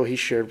bungalow he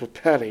shared with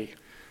Patty.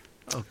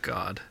 Oh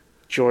God.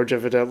 George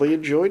evidently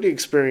enjoyed the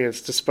experience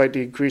despite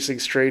the increasing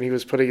strain he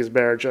was putting his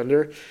marriage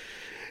under,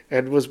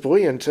 and was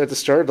buoyant at the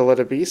start of the Let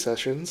It Be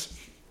sessions.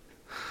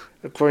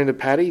 According to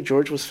Patty,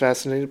 George was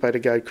fascinated by the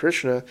guide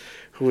Krishna,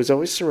 who was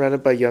always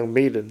surrounded by young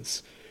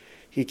maidens.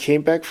 He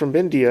came back from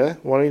India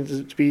wanting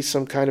to be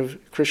some kind of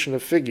Krishna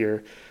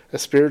figure, a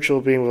spiritual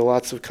being with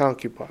lots of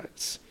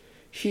concubines.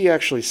 He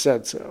actually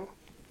said so.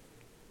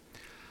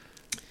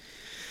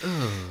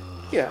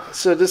 Yeah,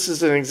 so this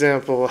is an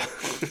example.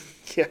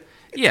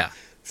 Yeah.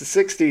 It's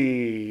the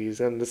 60s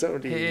and the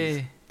 70s.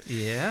 Hey.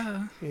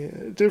 Yeah.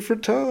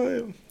 Different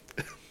time.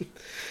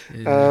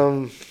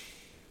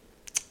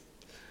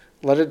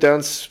 Let It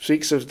Down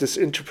speaks of this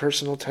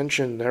interpersonal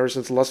tension,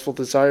 Harrison's lustful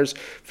desires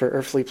for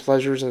earthly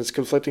pleasures and his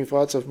conflicting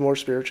thoughts of more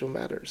spiritual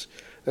matters.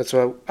 That's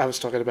what I was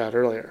talking about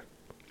earlier.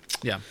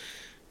 Yeah.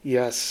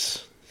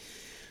 Yes.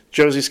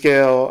 Josie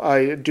scale.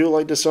 I do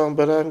like the song,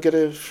 but I'm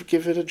going to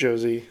give it a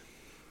Josie.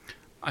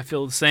 I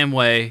feel the same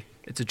way.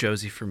 It's a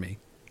Josie for me.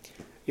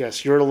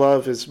 Yes, Your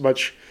Love is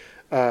much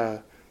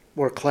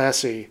more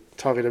classy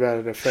talking about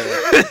an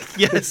affair.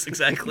 Yes,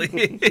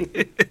 exactly.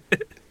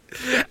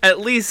 At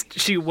least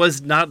she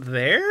was not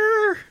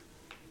there?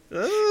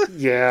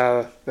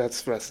 Yeah,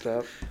 that's messed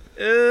up.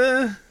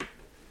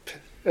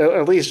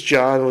 At least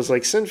John was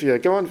like, Cynthia,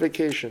 go on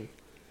vacation.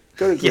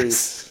 Go to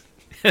Greece.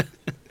 Yes.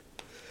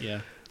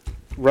 Yeah.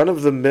 Run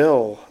of the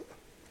Mill.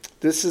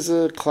 This is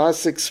a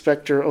classic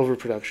Spector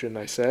overproduction,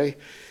 I say.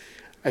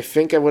 I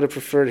think I would have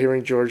preferred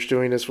hearing George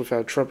doing this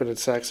without trumpet and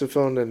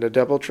saxophone and the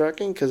double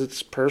tracking, because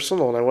it's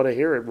personal and I want to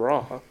hear it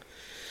raw.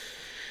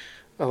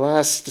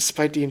 Alas,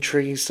 despite the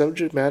intriguing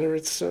subject matter,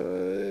 it's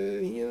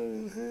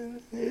run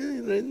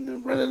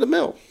of the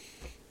mill.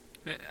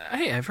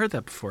 Hey, I've heard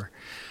that before.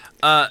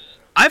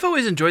 I've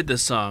always enjoyed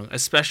this song,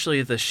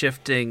 especially the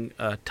shifting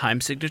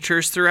time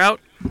signatures throughout.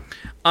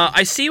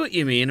 I see what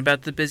you mean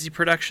about the busy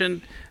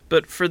production,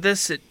 but for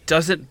this, it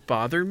doesn't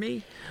bother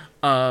me.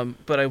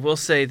 But I will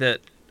say that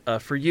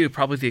for you,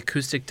 probably the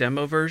acoustic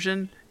demo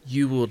version,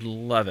 you would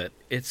love it.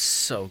 It's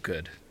so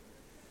good.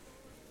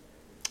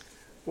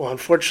 Well,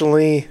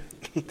 unfortunately,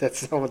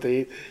 that's not what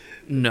they...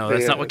 No,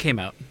 that's not what came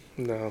out.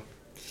 No.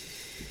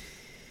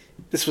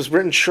 This was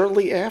written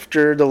shortly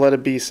after the Let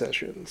It Be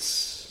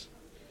sessions.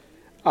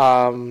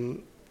 George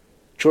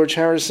George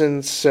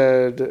Harrison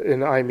said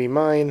in I Me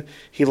Mine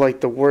he liked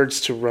the words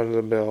to Run of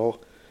the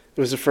Mill. It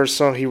was the first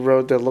song he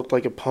wrote that looked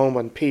like a poem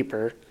on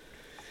paper.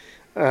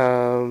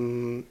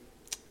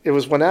 It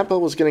was when Apple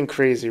was getting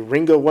crazy.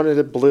 Ringo wanted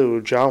it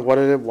blue, John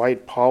wanted it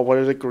white, Paul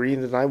wanted it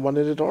green, and I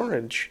wanted it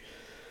orange.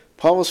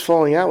 Paul was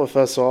falling out with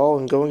us all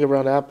and going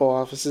around Apple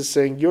offices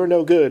saying, "You're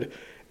no good.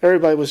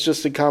 Everybody was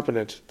just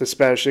incompetent." The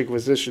Spanish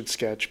Inquisition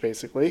sketch,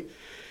 basically.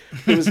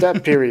 It was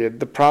that period,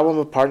 the problem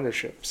of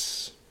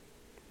partnerships.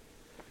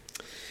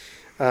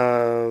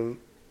 The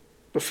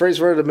phrase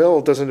 "run of the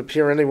mill" doesn't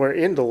appear anywhere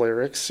in the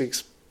lyrics.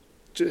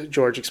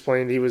 George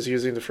explained he was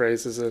using the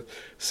phrase as a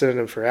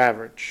synonym for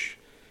average.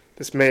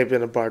 This may have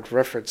been a barred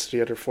reference to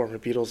the other former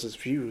Beatles'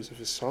 views of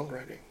his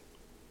songwriting.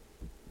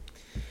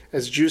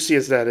 As juicy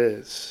as that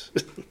is,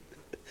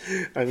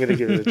 I'm going to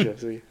give it a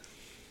Josie.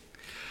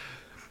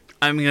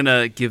 I'm going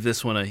to give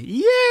this one a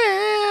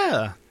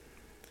yeah.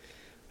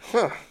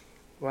 Huh.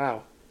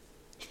 Wow.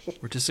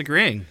 We're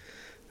disagreeing.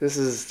 This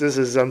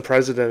is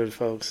unprecedented,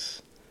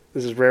 folks.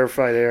 This is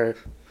rarefied air.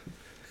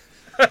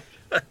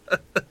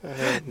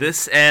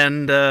 This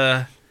and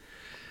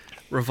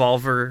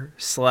Revolver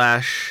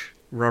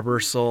 / Rubber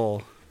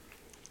Soul.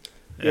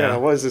 Yeah,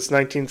 what is this,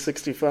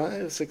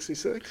 1965,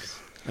 66?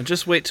 And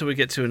just wait till we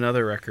get to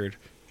another record.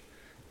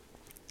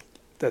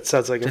 That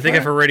sounds like I think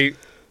I've already...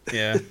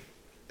 Yeah.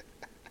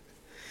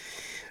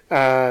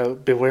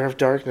 Beware of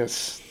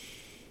Darkness.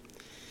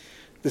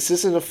 This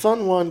isn't a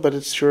fun one, but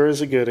it sure is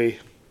a goodie.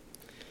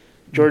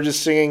 George is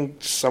singing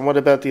somewhat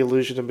about the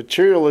illusion of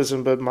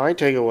materialism, but my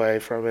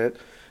takeaway from it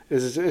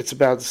is it's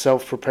about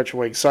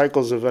self-perpetuating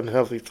cycles of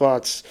unhealthy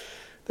thoughts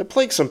that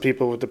plague some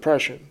people with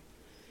depression.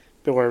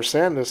 Beware of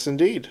sadness,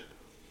 indeed.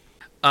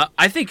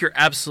 I think you're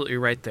absolutely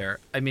right there.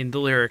 I mean, the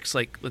lyrics,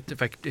 like,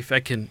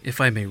 if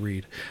I may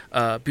read,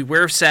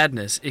 beware of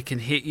sadness. It can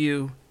hit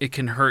you, it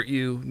can hurt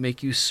you,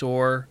 make you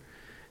sore,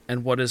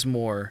 and what is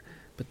more,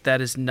 but that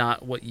is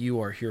not what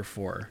you are here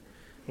for.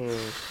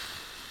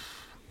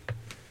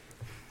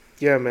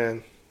 Yeah,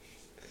 man.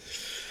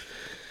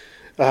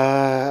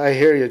 I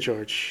hear you,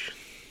 George.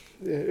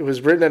 It was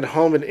written at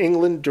home in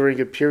England during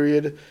a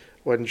period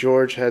when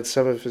George had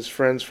some of his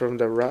friends from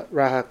the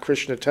Radha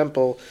Krishna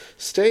temple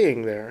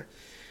staying there.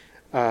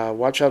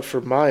 Watch out for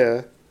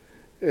Maya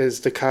is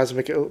the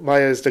cosmic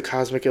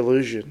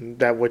illusion,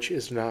 that which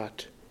is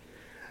not.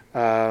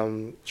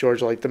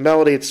 George liked the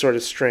melody. It's sort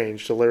of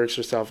strange. The lyrics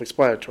are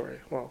self-explanatory.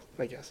 Well,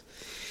 I guess.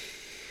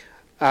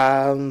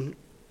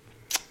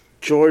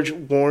 George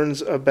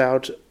warns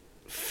about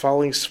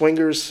falling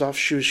swingers,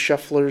 soft-shoe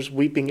shufflers,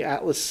 weeping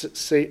Atlas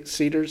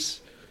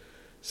cedars.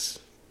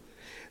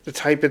 The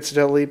type,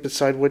 incidentally,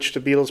 beside which the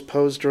Beatles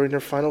posed during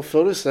their final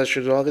photo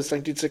session in August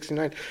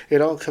 1969.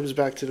 It all comes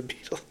back to the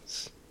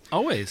Beatles.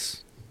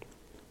 Always.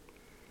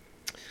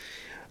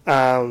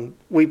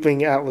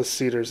 Weeping Atlas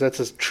cedars. That's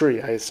a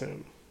tree, I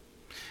assume.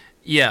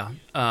 Yeah.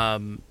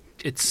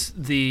 It's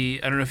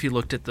the... I don't know if you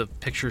looked at the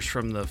pictures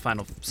from the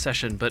final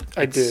session, but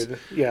I did.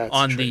 Yeah. It's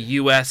on the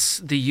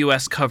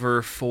U.S.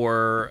 cover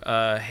for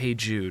Hey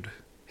Jude.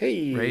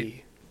 Hey.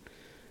 Right?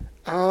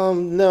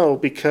 No,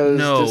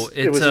 because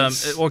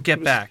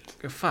Get Back.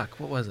 Fuck,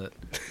 what was it?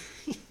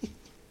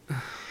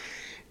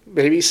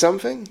 Maybe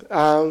something.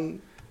 No,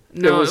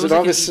 it was in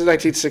August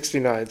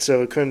 1969,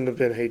 so it couldn't have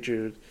been Hey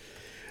Jude.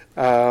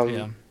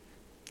 Yeah.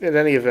 In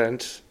any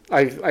event,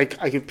 I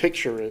could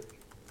picture it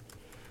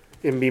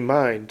in me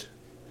mind.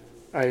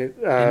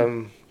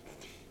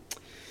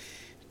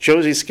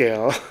 Josie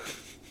scale.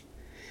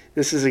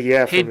 This is a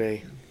yeah for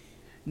me.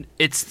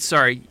 It's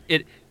a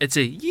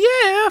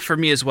yeah for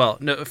me as well.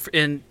 No,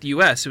 in the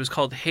U.S. it was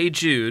called Hey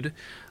Jude.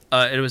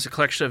 It was a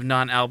collection of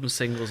non-album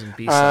singles and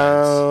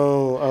B-sides.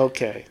 Oh,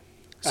 okay.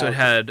 So it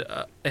had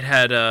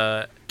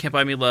Can't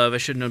Buy Me Love, I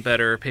Should Know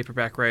Better,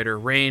 Paperback Writer,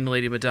 Rain,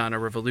 Lady Madonna,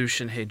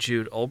 Revolution, Hey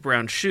Jude, Old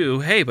Brown Shoe,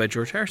 Hey by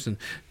George Harrison,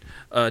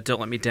 Don't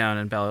Let Me Down,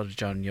 and Ballad of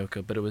John and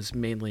Yoko. But it was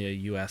mainly a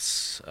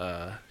U.S.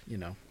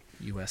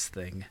 U.S.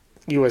 thing.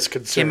 U.S.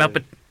 concern.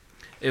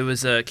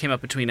 Came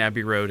up between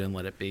Abbey Road and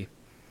Let It Be.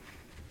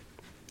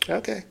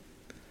 Okay.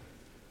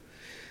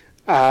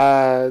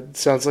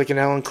 Sounds like an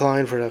Alan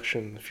Klein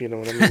production, if you know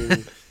what I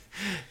mean.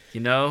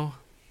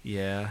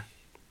 Yeah.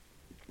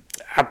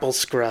 Apple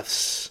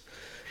Scruffs.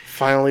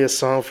 Finally a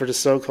song for the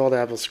so-called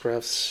Apple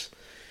Scruffs.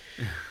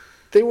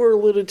 They were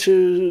alluded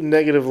to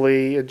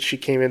negatively, and she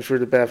came in through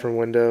the bathroom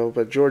window,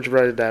 but George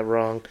read that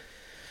wrong.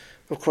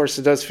 Of course,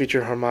 it does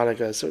feature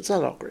harmonica, so it's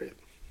not all great.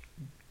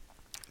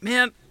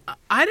 Man,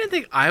 I didn't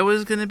think I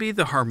was going to be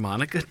the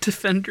harmonica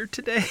defender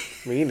today.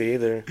 Me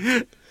neither.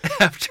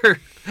 After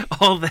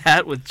all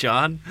that with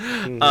John.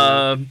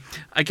 Mm-hmm.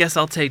 I guess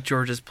I'll take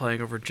George's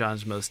playing over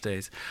John's most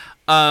days.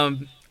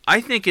 I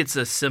think it's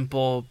a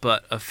simple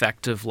but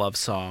effective love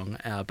song,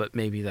 but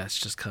maybe that's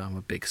just kind of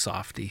a big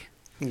softy.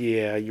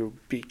 Yeah, you're a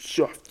big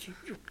softy.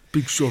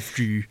 Big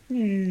softy.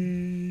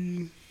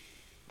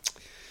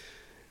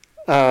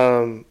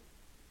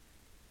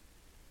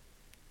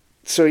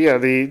 So yeah,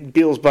 the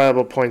Beatles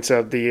Bible points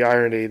out the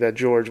irony that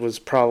George was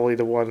probably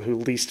the one who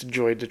least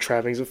enjoyed the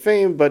trappings of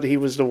fame, but he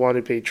was the one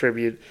who paid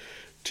tribute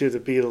to the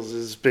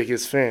Beatles'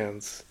 biggest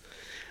fans.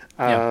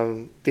 Yeah.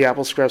 The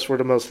Apple Scraps were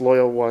the most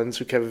loyal ones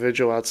who kept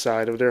vigil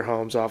outside of their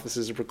homes,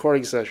 offices, and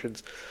recording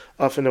sessions,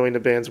 often knowing the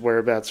band's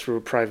whereabouts through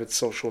a private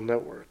social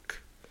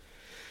network.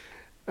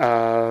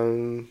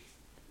 Bobby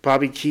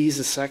Keys,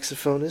 the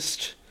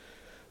saxophonist,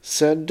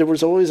 said there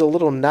was always a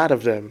little knot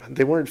of them.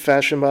 They weren't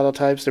fashion model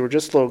types, they were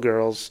just little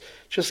girls,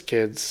 just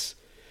kids.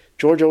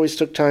 George always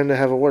took time to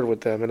have a word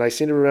with them, and I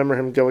seem to remember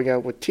him going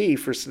out with tea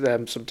for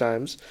them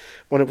sometimes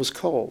when it was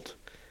cold.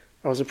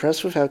 I was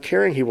impressed with how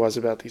caring he was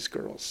about these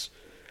girls.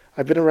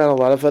 I've been around a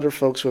lot of other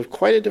folks who have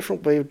quite a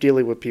different way of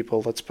dealing with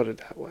people, let's put it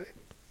that way.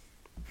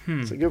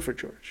 So good for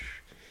George.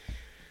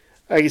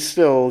 I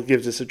still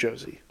give this a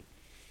Josie.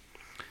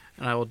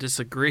 And I will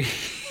disagree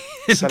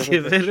Son and of a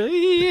give it a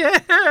yeah.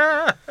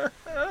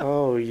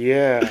 Oh,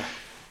 yeah.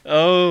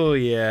 Oh,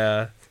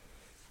 yeah.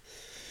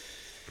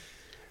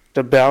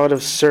 The Ballad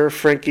of Sir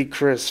Frankie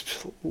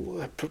Crisp,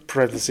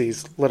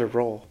 parentheses, let it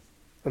roll.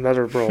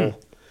 Another roll.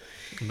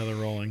 Another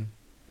rolling.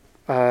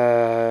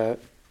 I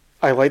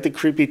like the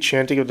creepy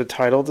chanting of the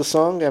title of the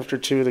song after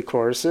two of the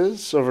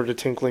choruses over the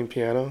tinkling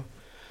piano.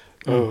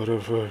 I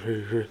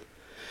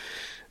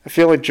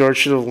feel like George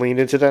should have leaned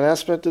into that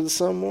aspect of the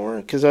song more,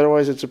 because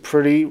otherwise it's a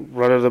pretty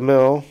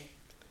run-of-the-mill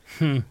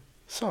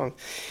song.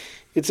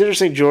 It's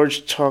interesting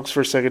George talks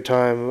for a second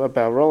time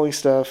about rolling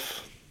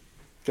stuff.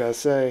 Gotta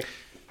say.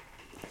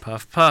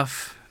 Puff,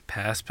 puff.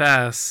 Pass,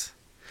 pass.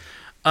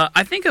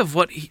 I think of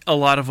a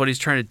lot of what he's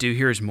trying to do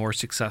here is more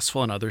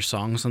successful in other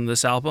songs on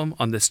this album,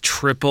 on this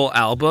triple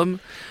album.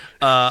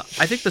 I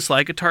think the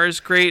slide guitar is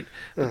great,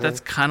 but that's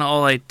kind of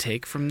all I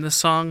take from this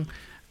song.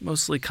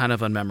 Mostly kind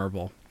of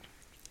unmemorable.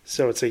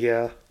 So it's a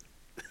yeah.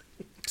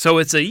 So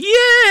it's a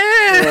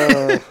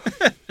yeah!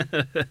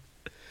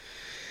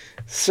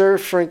 Sir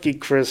Frankie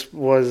Crisp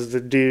was the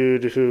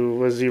dude who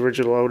was the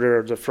original owner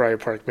of the Friar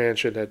Park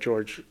mansion that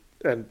George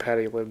and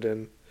Patty lived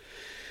in.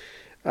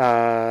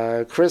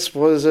 Crisp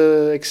was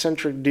an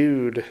eccentric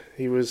dude.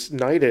 He was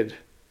knighted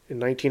in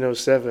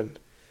 1907.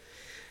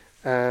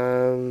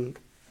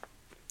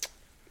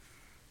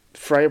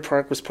 Friar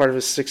Park was part of a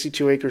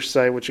 62-acre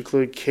site, which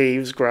included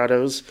caves,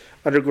 grottos,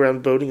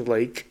 underground boating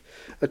lake,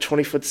 a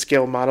 20-foot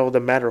scale model of the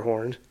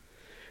Matterhorn.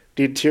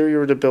 The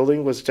interior of the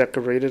building was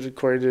decorated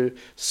according to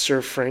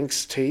Sir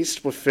Frank's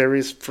taste, with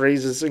various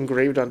phrases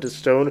engraved onto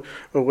stone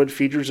or wood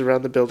features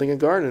around the building and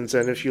gardens.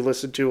 And if you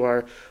listen to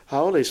our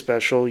holiday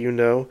special, you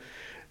know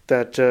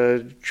that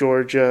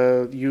George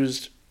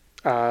used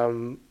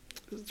one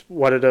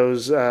of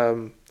those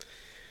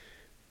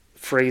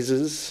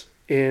phrases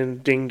in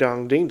Ding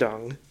Dong Ding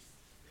Dong.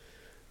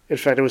 In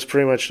fact, it was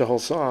pretty much the whole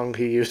song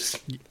he used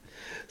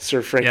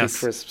Sir Frankie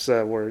Crisp's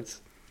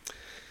words.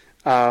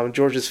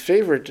 George's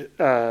favorite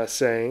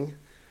saying,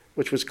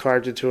 which was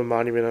carved into a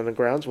monument on the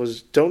grounds,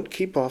 was, "Don't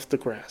keep off the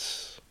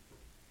grass."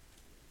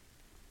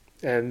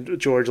 And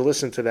George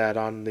listened to that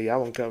on the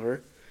album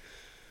cover.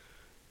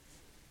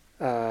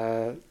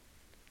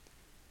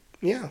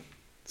 Yeah.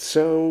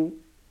 So,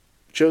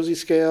 Josie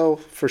scale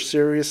for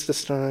Sirius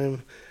this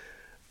time.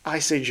 I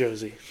say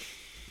Josie.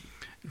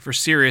 For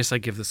Sirius, I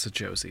give this a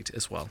Josie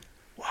as well.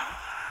 What?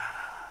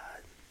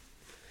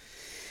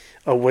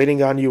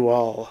 Waiting on You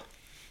All.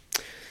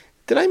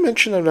 Did I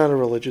mention I'm not a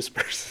religious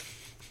person?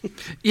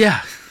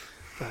 Yeah.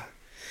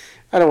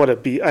 I don't want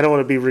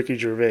to be Ricky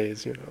Gervais,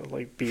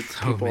 like beat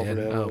people over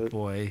the head. Oh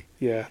boy.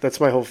 Yeah, that's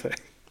my whole thing.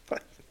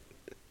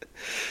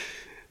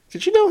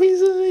 Did you know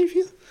he's an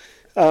atheist?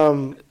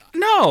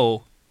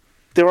 No.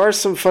 There are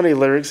some funny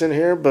lyrics in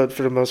here, but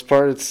for the most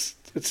part,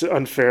 it's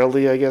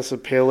unfairly, I guess, a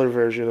paler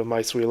version of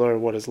My Sweet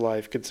Lord, What Is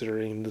Life,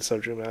 considering the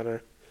subject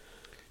matter.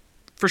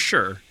 For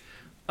sure.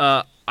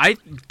 I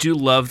do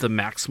love the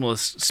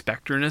maximalist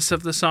specterness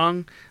of the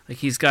song. Like,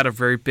 he's got a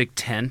very big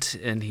tent,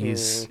 and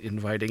he's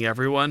inviting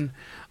everyone.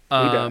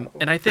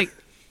 And I think...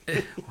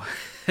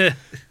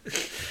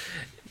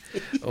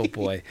 Oh,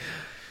 boy.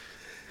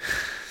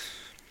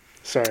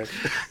 Sorry.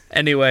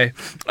 Anyway,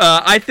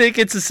 I think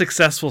it's a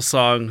successful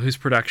song whose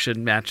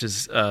production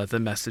matches the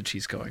message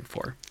he's going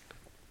for.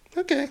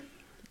 Okay.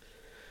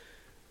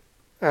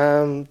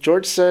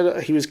 George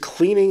said he was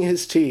cleaning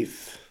his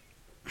teeth.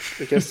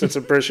 I guess that's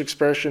a British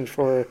expression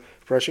for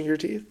brushing your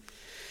teeth.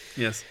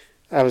 Yes.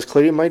 I was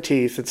cleaning my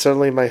teeth, and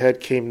suddenly in my head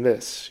came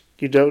this.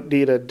 You don't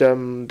need a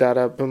dum da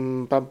da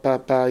bum bum pa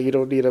pa. You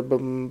don't need a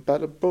bum ba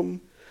da bum.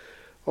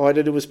 All I had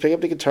to do was pick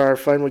up the guitar,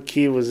 find what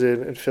key it was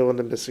in, and fill in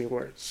the missing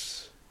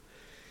words.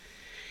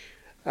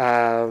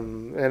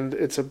 And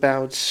it's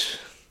about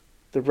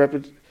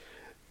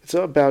It's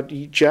about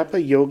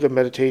Japa Yoga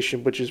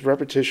meditation, which is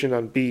repetition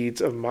on beads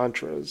of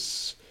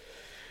mantras.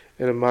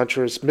 And a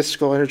mantra is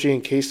mystical energy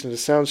encased in a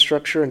sound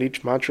structure, and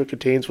each mantra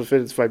contains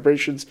within its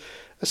vibrations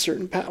a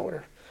certain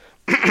power.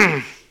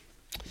 It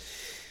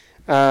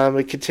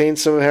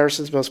contains some of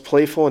Harrison's most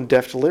playful and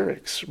deft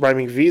lyrics,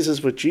 rhyming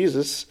visas with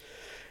Jesus,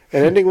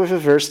 and ending with a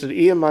verse that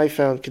EMI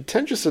found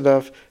contentious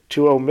enough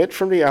to omit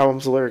from the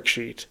album's lyric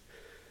sheet.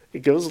 It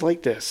goes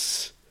like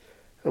this.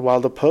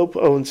 While the Pope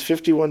owns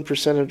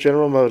 51% of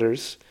General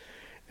Motors,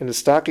 and the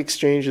stock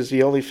exchange is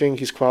the only thing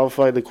he's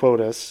qualified to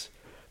quote us,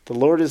 The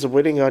Lord is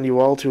waiting on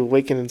you all to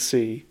awaken and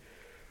see.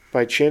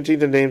 By chanting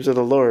the names of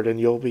the Lord, and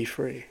you'll be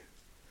free.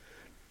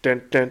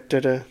 Dun, dun,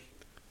 dun, dun.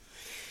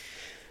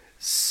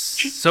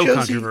 So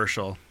Josie,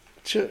 controversial.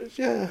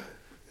 Yeah.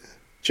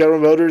 General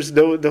Motors,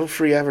 no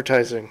free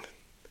advertising.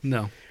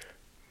 No.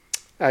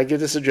 I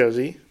give this a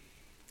Josie.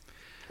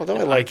 Although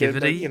I like give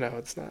it, it but, a-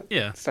 it's not.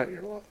 Yeah. It's not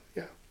your law.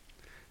 Yeah.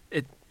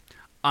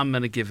 I'm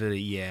going to give it a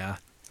yeah.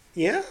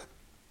 Yeah.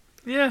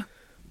 Yeah.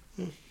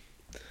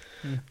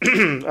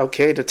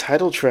 Okay, the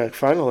title track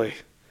finally.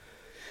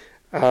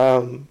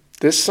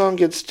 This song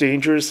gets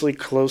dangerously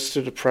close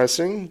to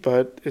depressing,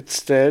 but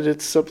instead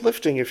it's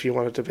uplifting if you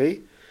want it to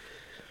be.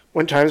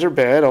 When times are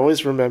bad,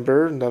 always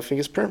remember nothing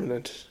is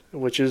permanent,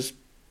 which is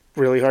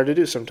really hard to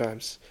do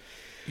sometimes.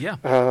 Yeah.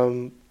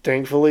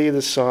 Thankfully,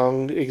 the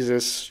song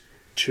exists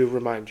to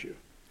remind you.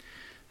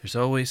 There's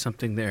always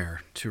something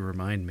there to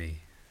remind me.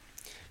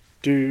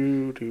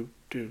 Do, do,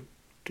 do,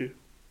 do.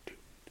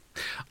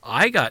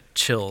 I got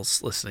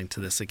chills listening to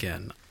this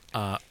again.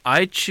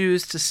 I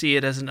choose to see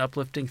it as an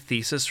uplifting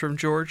thesis from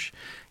George.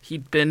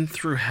 He'd been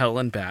through hell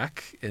and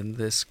back in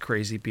this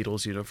crazy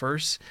Beatles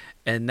universe,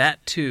 and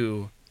that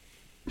too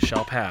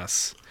shall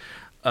pass.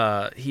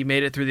 He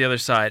made it through the other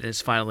side and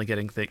is finally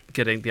getting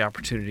the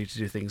opportunity to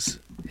do things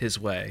his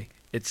way.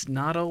 It's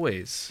not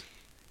always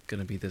going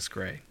to be this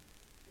gray.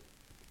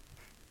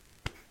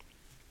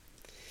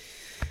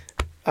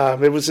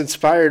 It was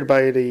inspired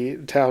by the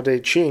Tao Te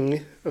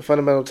Ching, a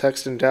fundamental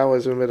text in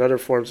Taoism and other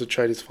forms of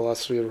Chinese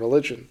philosophy and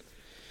religion.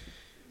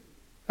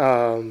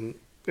 In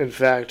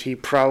fact, he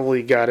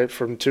probably got it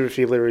from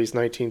Timothy Leary's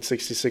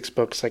 1966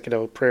 book,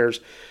 Psychedelic Prayers,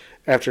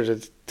 after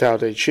the Tao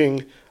Te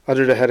Ching,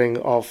 under the heading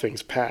All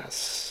Things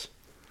Pass.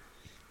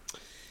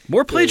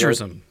 More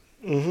plagiarism.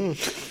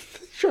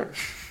 Sure.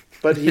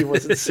 But he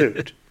wasn't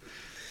sued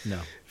No.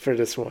 for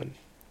this one.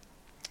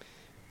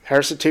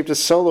 Harrison taped a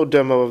solo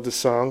demo of the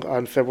song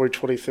on February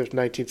 25th,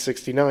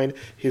 1969,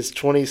 his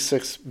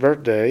 26th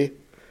birthday.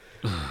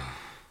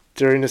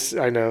 During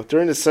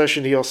the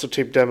session, he also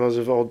taped demos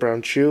of Old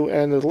Brown Shoe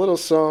and a little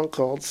song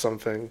called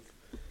Something.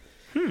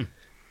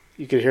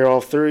 You could hear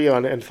all three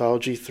on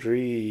Anthology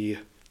 3.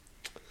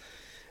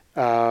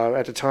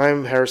 At the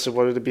time, Harrison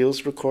wanted the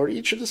Beatles to record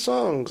each of the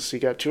songs. He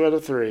got 2 out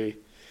of 3.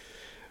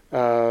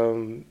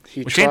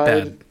 Which ain't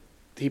bad.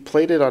 He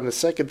played it on the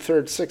 2nd,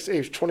 3rd, 6th,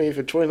 8th, 28th,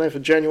 and 29th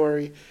of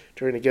January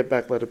during the Get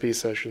Back Let It Be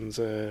sessions,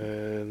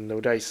 and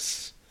no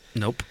dice.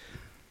 Nope.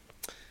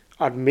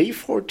 On May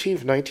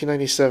 14th,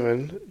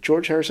 1997,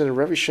 George Harrison and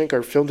Ravi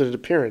Shankar filmed an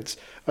appearance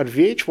on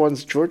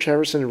VH1's George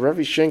Harrison and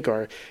Ravi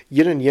Shankar,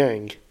 Yin and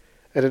Yang,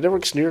 at the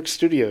network's New York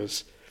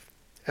studios.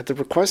 At the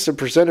request of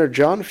presenter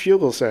John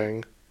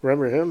Fugelsang,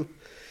 remember him?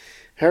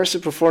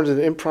 Harrison performed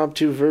an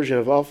impromptu version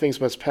of All Things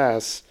Must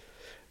Pass,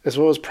 as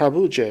well as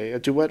Prabhuji, a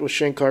duet with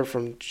Shankar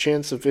from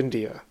Chants of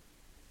India.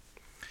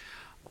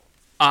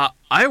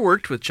 I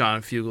worked with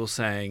John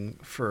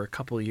Fugelsang for a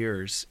couple of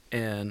years,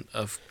 and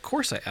of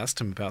course I asked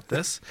him about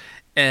this.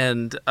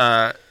 And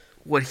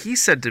what he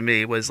said to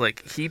me was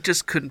like he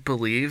just couldn't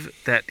believe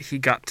that he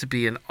got to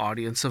be an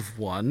audience of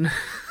one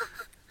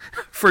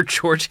for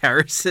George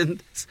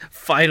Harrison's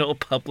final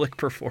public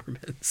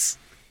performance.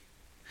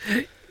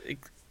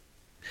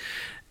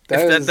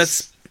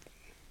 That's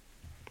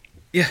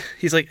yeah.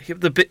 He's like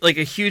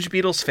a huge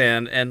Beatles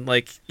fan, and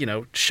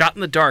shot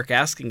in the dark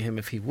asking him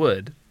if he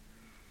would.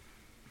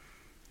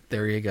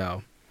 There you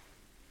go.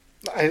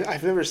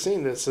 I've never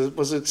seen this.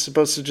 Was it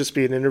supposed to just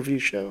be an interview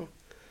show?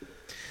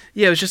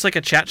 Yeah, it was just like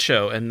a chat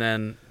show, and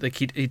then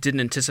he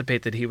didn't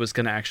anticipate that he was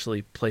going to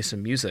actually play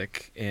some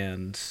music,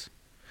 and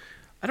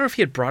I don't know if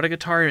he had brought a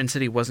guitar and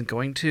said he wasn't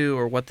going to,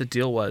 or what the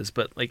deal was,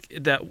 but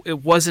that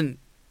it wasn't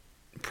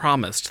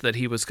promised that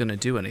he was going to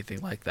do anything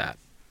like that.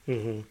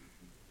 Mm-hmm.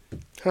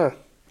 Huh.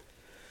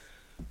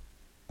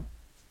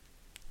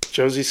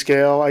 Josie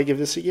scale, I give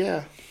this a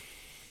yeah.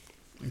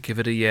 Give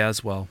it a yeah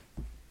as well.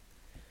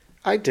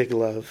 I dig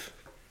love.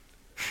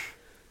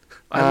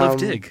 I love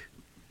dig.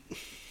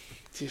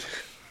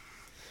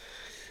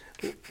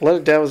 Let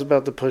It Down was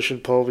about the push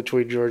and pull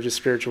between George's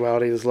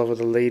spirituality and his love of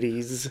the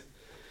ladies,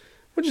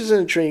 which is an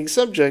intriguing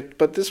subject,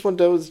 but this one,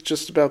 though, is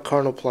just about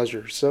carnal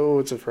pleasure, so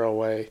it's a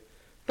throwaway.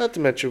 Not to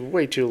mention,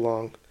 way too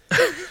long.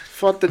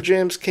 Thought the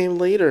jams came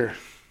later.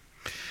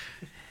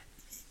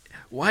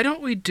 Why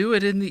don't we do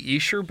it in the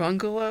Esher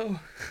bungalow?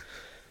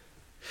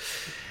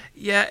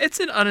 Yeah, it's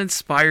an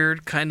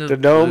uninspired kind of The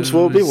gnomes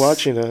will be blues.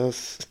 watching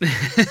us.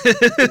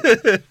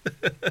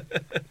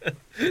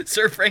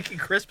 Sir Frankie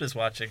Crisp is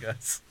watching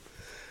us.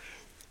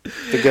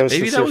 The ghost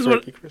Maybe of that Sir was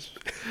Frankie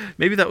Christmas.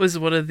 Maybe that was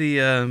one of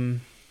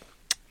the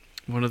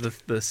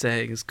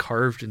sayings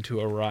carved into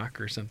a rock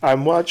or something.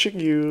 I'm watching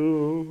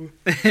you.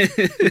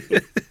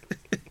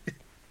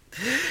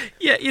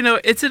 Yeah,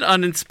 it's an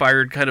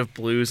uninspired kind of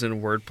blues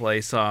and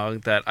wordplay song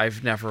that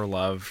I've never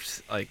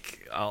loved.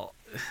 I'll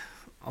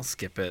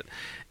skip it.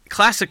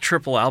 Classic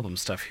triple album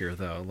stuff here,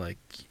 though.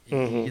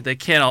 They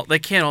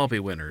can't all be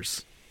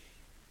winners.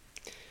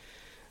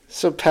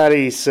 So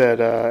Patty said,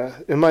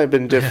 it might have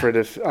been different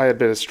if I had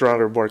been a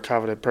stronger, more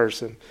confident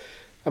person.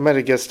 I might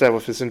have guessed that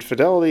with his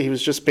infidelity, he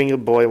was just being a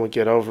boy and would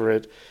get over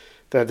it.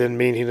 That didn't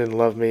mean he didn't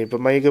love me, but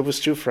my ego was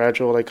too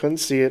fragile and I couldn't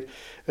see it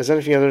as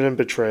anything other than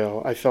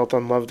betrayal. I felt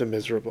unloved and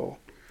miserable.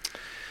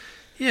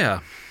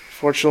 Yeah.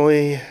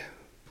 Fortunately,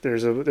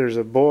 there's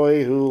a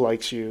boy who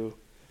likes you.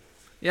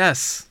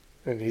 Yes.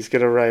 And he's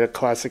going to write a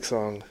classic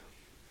song.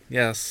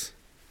 Yes.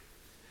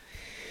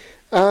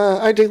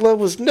 I Dig Love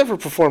was never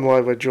performed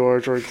live by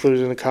George or included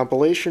in a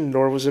compilation,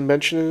 nor was it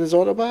mentioned in his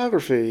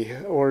autobiography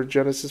or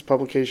Genesis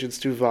Publications'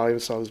 2-volume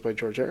songs by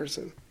George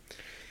Harrison.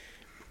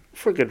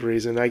 For good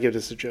reason, I give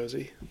this a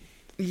Josie.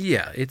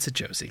 Yeah, it's a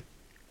Josie.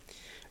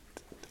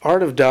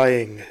 Art of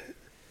Dying,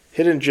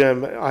 hidden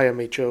gem,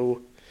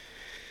 IMHO.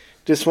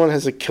 This one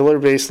has a killer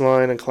bass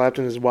line, and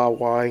Clapton is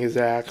wah-wahing his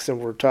axe, and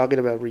we're talking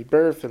about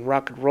rebirth, and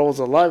rock and roll is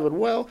alive and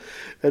well,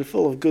 and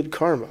full of good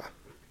karma.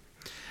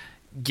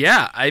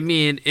 Yeah, I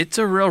mean, it's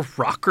a real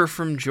rocker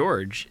from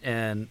George,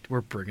 and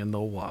we're bringing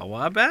the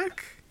wah-wah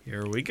back.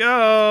 Here we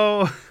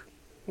go.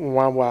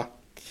 Wah-wah.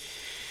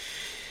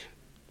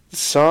 The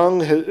song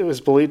was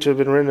believed to have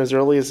been written as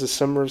early as the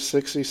summer of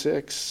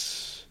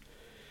 '66.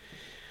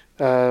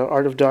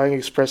 Art of Dying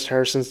expressed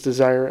Harrison's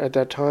desire at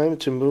that time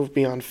to move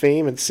beyond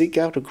fame and seek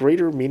out a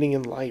greater meaning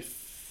in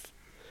life.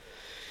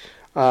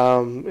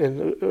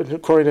 And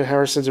according to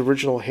Harrison's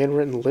original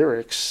handwritten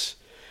lyrics,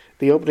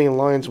 the opening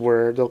lines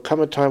were, "There'll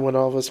come a time when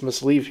all of us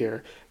must leave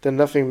here. Then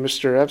nothing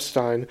Mr.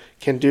 Epstein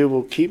can do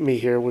will keep me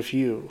here with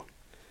you."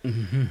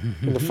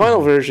 In the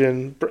final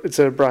version,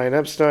 instead of Brian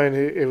Epstein,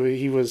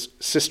 he was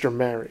Sister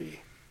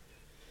Mary.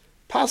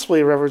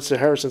 Possibly a reference to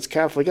Harrison's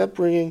Catholic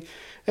upbringing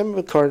and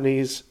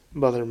McCartney's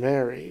Mother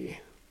Mary.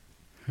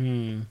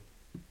 In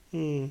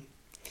the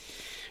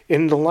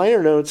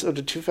liner notes of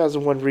the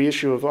 2001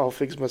 reissue of All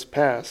Things Must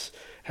Pass,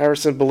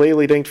 Harrison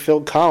belatedly thanked Phil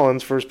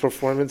Collins for his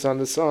performance on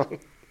the song.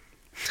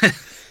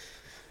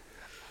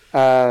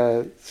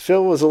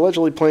 Phil was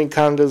allegedly playing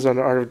congas on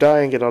Art of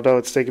Dying, and although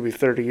it's taken me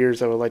 30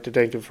 years, I would like to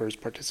thank him for his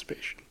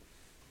participation.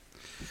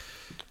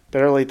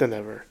 Better late than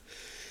never.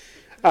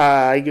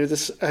 I give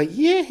this a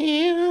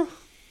yeah.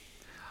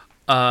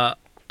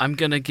 I'm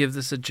gonna give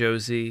this a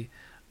Josie,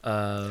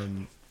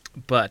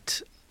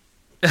 but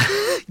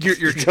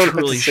you're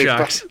truly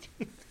shocked.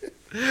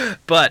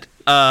 But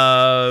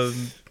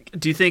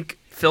do you think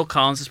Phil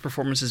Collins'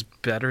 performance is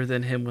better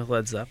than him with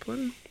Led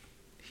Zeppelin?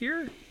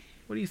 Here,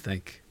 what do you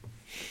think?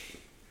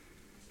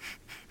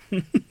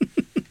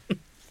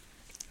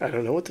 I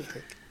don't know what to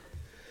think.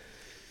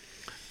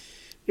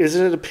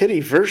 Isn't it a pity?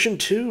 Version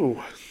 2.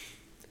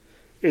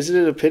 Isn't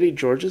it a pity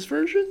George's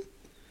version?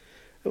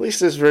 At least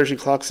this version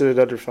clocks it at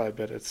under 5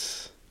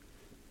 minutes.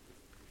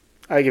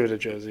 I give it a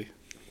Josie.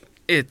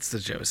 It's a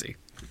Josie.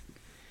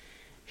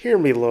 Hear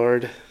Me,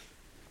 Lord.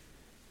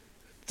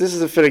 This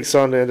is a fitting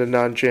song to end a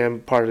non-jam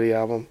part of the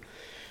album.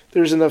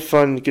 There's enough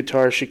fun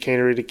guitar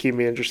chicanery to keep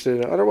me interested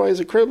in an otherwise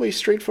incredibly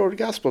straightforward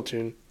gospel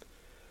tune.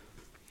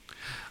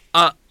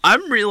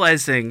 I'm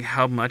realizing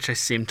how much I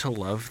seem to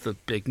love the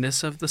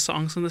bigness of the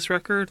songs on this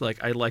record.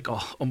 Like, I like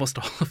almost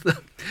all of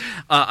them.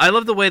 I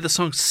love the way the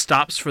song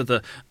stops for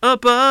the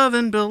above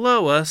and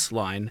below us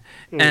line,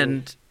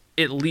 and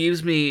it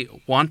leaves me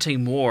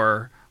wanting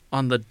more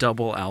on the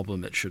double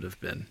album it should have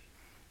been.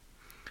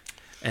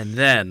 And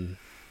then...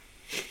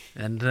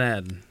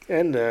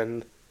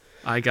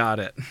 I got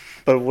it.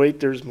 But wait,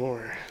 there's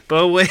more.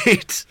 But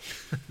wait,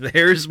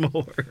 there's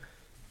more.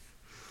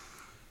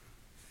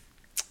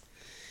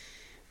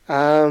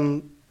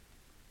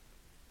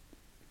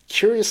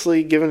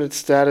 Curiously, given its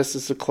status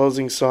as the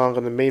closing song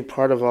on the main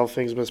part of All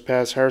Things Must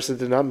Pass, Harrison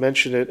did not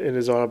mention it in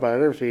his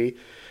autobiography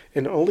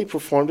and only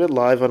performed it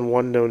live on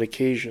one known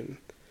occasion.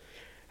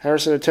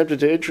 Harrison attempted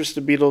to interest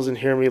the Beatles in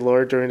Hear Me,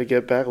 Lord during the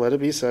Get Back, Let It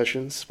Be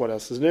sessions. What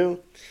else is new?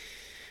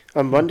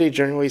 On Monday,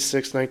 January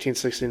 6,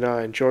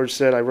 1969, George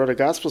said, "I wrote a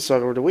gospel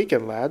song over the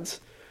weekend, lads."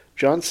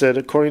 John said,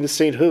 "According to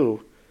Saint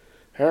Who?"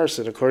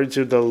 Harrison, "According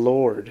to the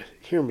Lord.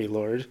 Hear Me,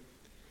 Lord."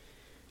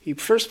 He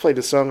first played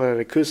the song on an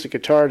acoustic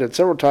guitar, then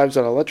several times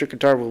on an electric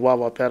guitar with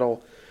wah-wah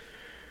pedal.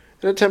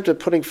 An attempt at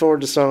putting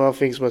forward the song All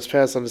Things Must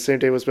Pass on the same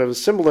day was met with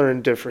similar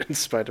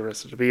indifference by the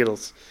rest of the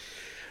Beatles.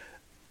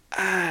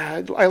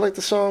 I like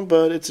the song,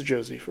 but it's a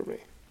Josie for me.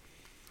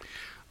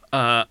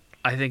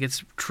 I think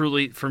it's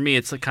truly, for me,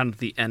 it's like kind of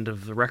the end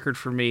of the record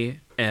for me,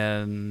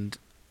 and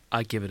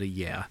I give it a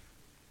yeah.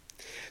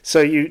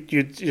 So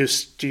do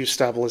you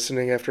stop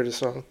listening after the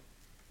song?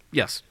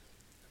 Yes.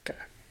 Okay.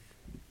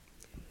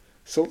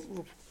 So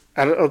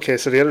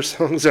the other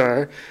songs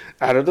are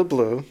Out of the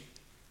Blue.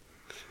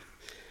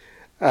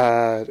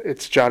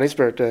 It's Johnny's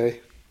Birthday.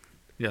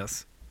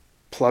 Yes.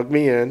 Plug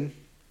Me In.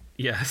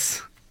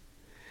 Yes.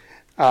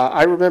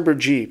 I remember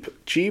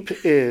Jeep. Jeep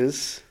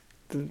is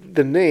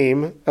the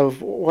name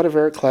of one of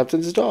Eric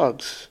Clapton's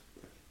dogs.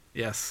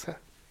 Yes.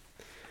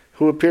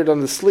 Who appeared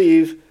on the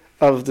sleeve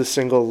of the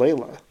single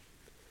Layla.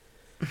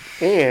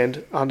 And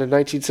on the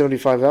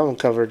 1975 album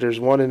cover, there's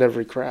one in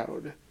every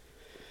crowd.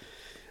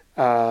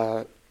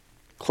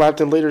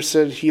 Clapton later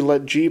said he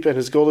let Jeep and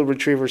his golden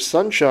retriever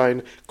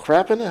Sunshine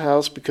crap in the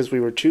house because we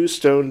were too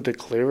stoned to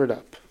clear it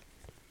up.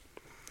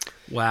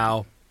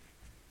 Wow.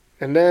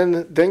 And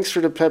then, Thanks for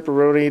the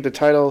Pepperoni, the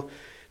title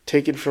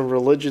taken from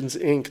Religions,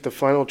 Inc., the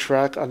final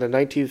track on the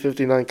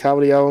 1959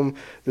 comedy album,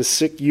 The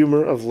Sick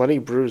Humor of Lenny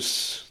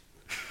Bruce.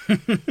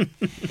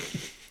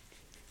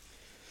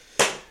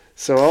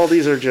 So all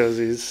these are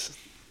Josie's.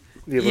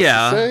 Needless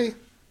to say.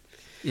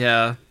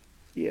 Yeah.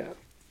 Yeah.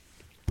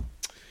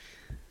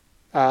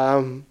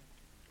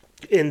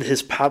 In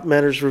his Pop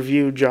Matters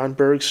review, John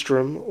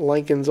Bergstrom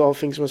likens All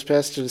Things Must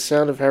Pass to the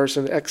sound of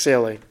Harrison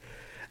exhaling,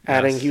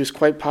 adding he was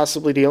quite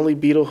possibly the only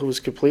Beatle who was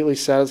completely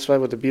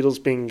satisfied with the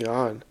Beatles being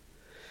gone.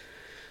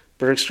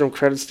 Bergstrom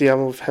credits the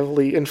album with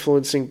heavily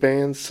influencing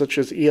bands such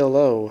as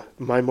ELO,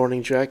 My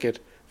Morning Jacket,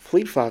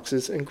 Fleet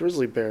Foxes, and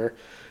Grizzly Bear,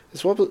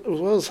 as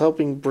well as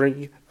helping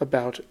bring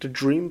about the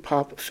dream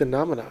pop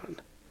phenomenon.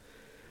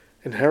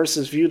 In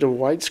Harrison's view, the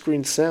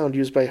widescreen sound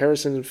used by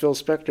Harrison and Phil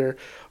Spector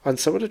on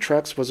some of the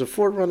tracks was a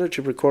forerunner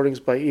to recordings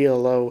by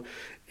ELO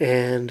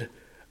and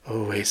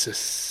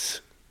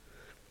Oasis.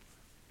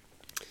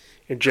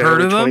 In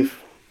January Heard of them?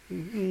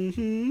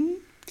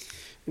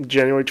 In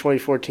January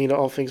 2014,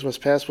 All Things Must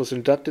Pass was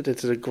inducted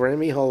into the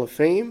Grammy Hall of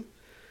Fame.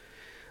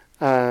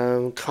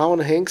 Colin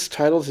Hanks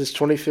titled his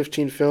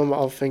 2015 film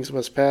All Things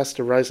Must Pass,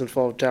 The Rise and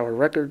Fall of Tower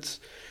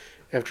Records,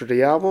 after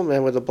the album,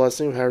 and with the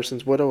blessing of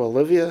Harrison's widow,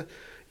 Olivia,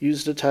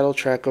 used the title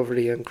track over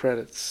the end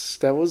credits.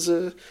 That was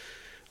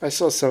I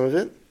saw some of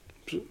it.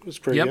 It was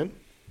pretty good.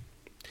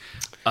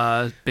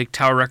 Big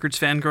Tower Records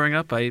fan growing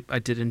up. I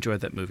did enjoy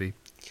that movie.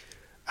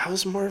 I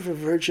was more of a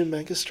Virgin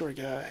Megastore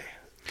guy,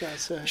 gotta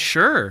say.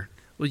 Sure.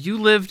 Well, you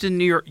lived in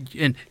New York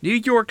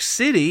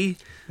City.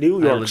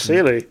 New York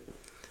City.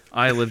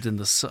 I lived in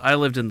the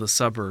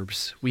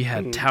suburbs. We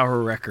had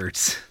Tower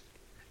Records,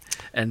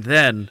 and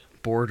then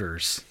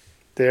Borders.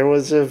 There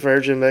was a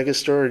Virgin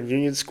Megastore in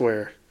Union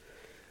Square.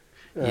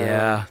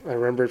 Yeah, I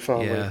remember it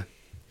fondly. Yeah.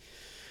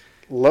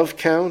 Love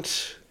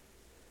count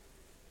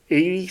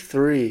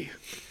 83.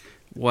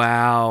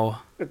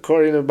 Wow.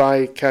 According to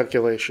my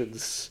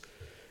calculations,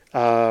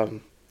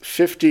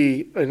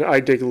 50 in I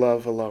Dig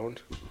Love alone.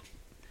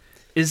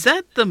 Is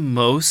that the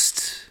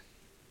most?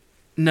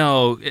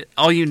 No,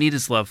 All You Need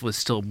Is Love was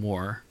still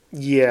more.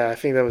 Yeah, I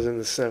think that was in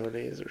the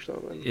 70s or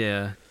something.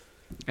 Yeah.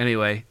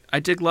 Anyway, I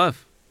Dig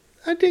Love.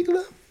 I Dig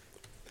Love.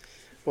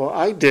 Well,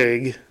 I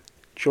dig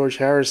George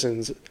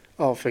Harrison's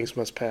All Things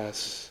Must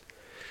Pass.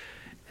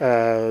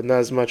 Not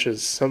as much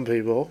as some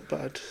people,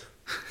 but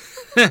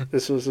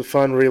this was a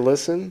fun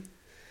re-listen.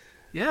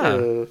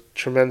 Yeah.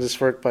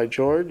 Tremendous work by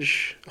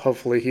George.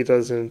 Hopefully he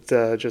doesn't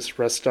just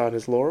rest on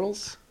his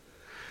laurels.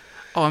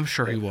 Oh, I'm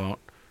sure he won't.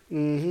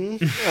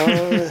 Mm-hmm.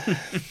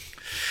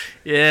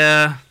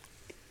 Yeah.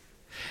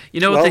 You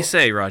know what they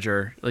say,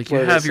 Roger? Like, you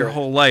have your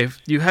whole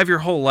life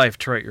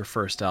to write your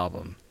first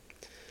album.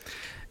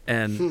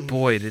 And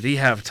boy, did he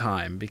have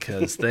time,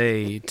 because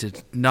they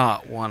did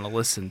not want to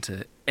listen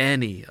to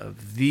any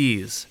of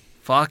these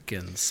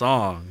fucking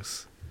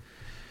songs.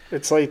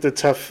 It's like the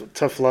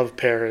tough love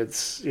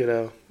parents, you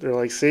know. They're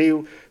like, see,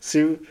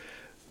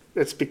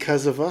 it's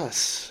because of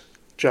us.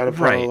 John and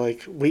Paul,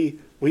 like, we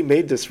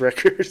made this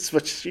record. It's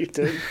what you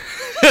did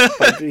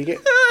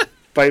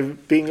by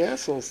being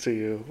assholes to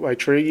you. I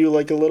treat you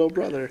like a little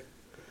brother.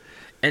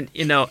 And,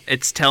 you know,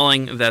 it's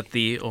telling that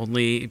the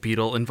only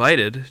Beatle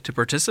invited to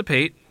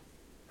participate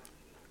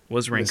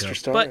was Ringo. Mr.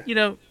 Starr. But, you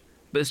know,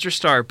 Mr.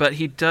 Starr, but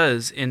he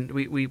does, and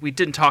we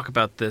didn't talk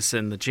about this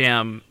in the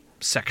jam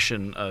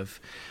section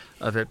of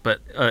it,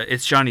 but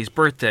It's Johnny's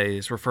Birthday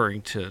is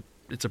referring to,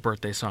 it's a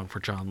birthday song for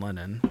John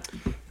Lennon.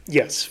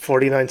 Yes,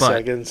 49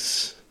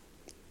 seconds.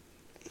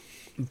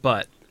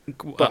 But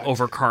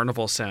over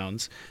Carnival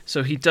Sounds.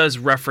 So he does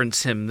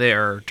reference him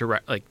there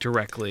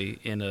directly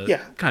in a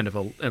kind of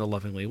in a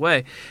lovingly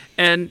way.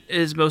 And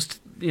is most,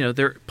 you know,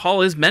 there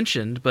Paul is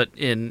mentioned, but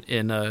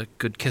in a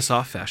good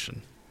kiss-off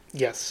fashion.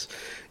 Yes.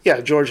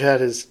 Yeah, George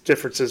had his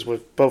differences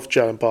with both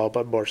John and Paul,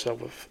 but more so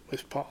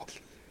with Paul.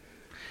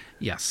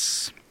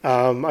 Yes.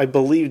 I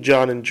believe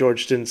John and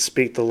George didn't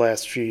speak the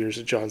last few years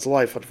of John's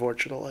life,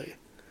 unfortunately.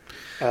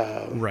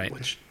 Right.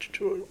 Which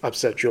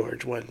upset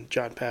George when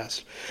John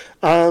passed.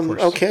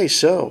 Okay,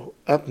 so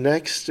up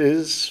next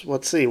is,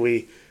 let's see,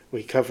 we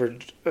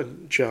covered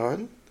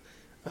John,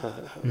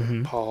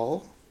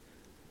 Paul,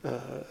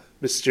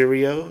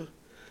 Mysterioso.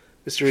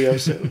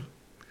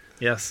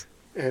 Yes.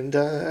 And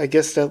I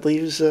guess that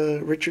leaves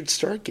Richard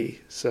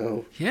Starkey.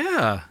 So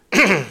yeah.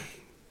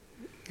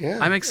 Yeah.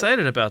 I'm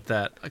excited about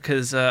that,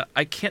 because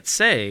I can't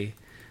say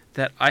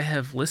that I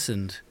have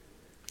listened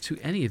to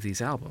any of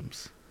these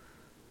albums.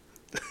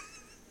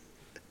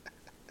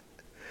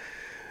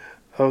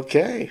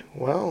 Okay,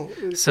 well,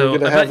 so we're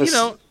going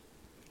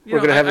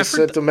to have a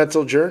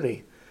sentimental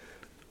journey.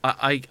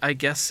 I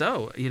guess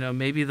so. You know,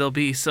 maybe there'll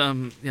be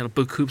some, you know,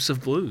 book hoops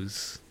of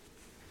blues.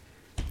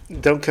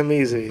 Don't come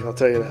easy, I'll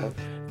tell you that.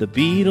 The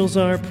Beatles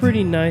are a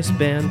pretty nice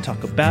band,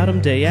 talk about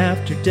them day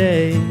after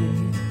day.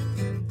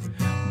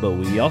 But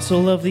we also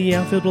love the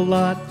outfield a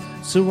lot,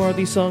 so are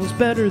these songs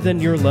better than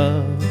your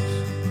love?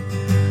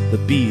 The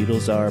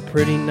Beatles are a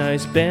pretty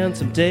nice band,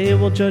 someday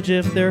we'll judge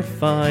if they're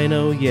fine,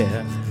 oh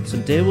yeah.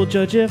 Someday we'll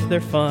judge if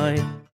they're fine.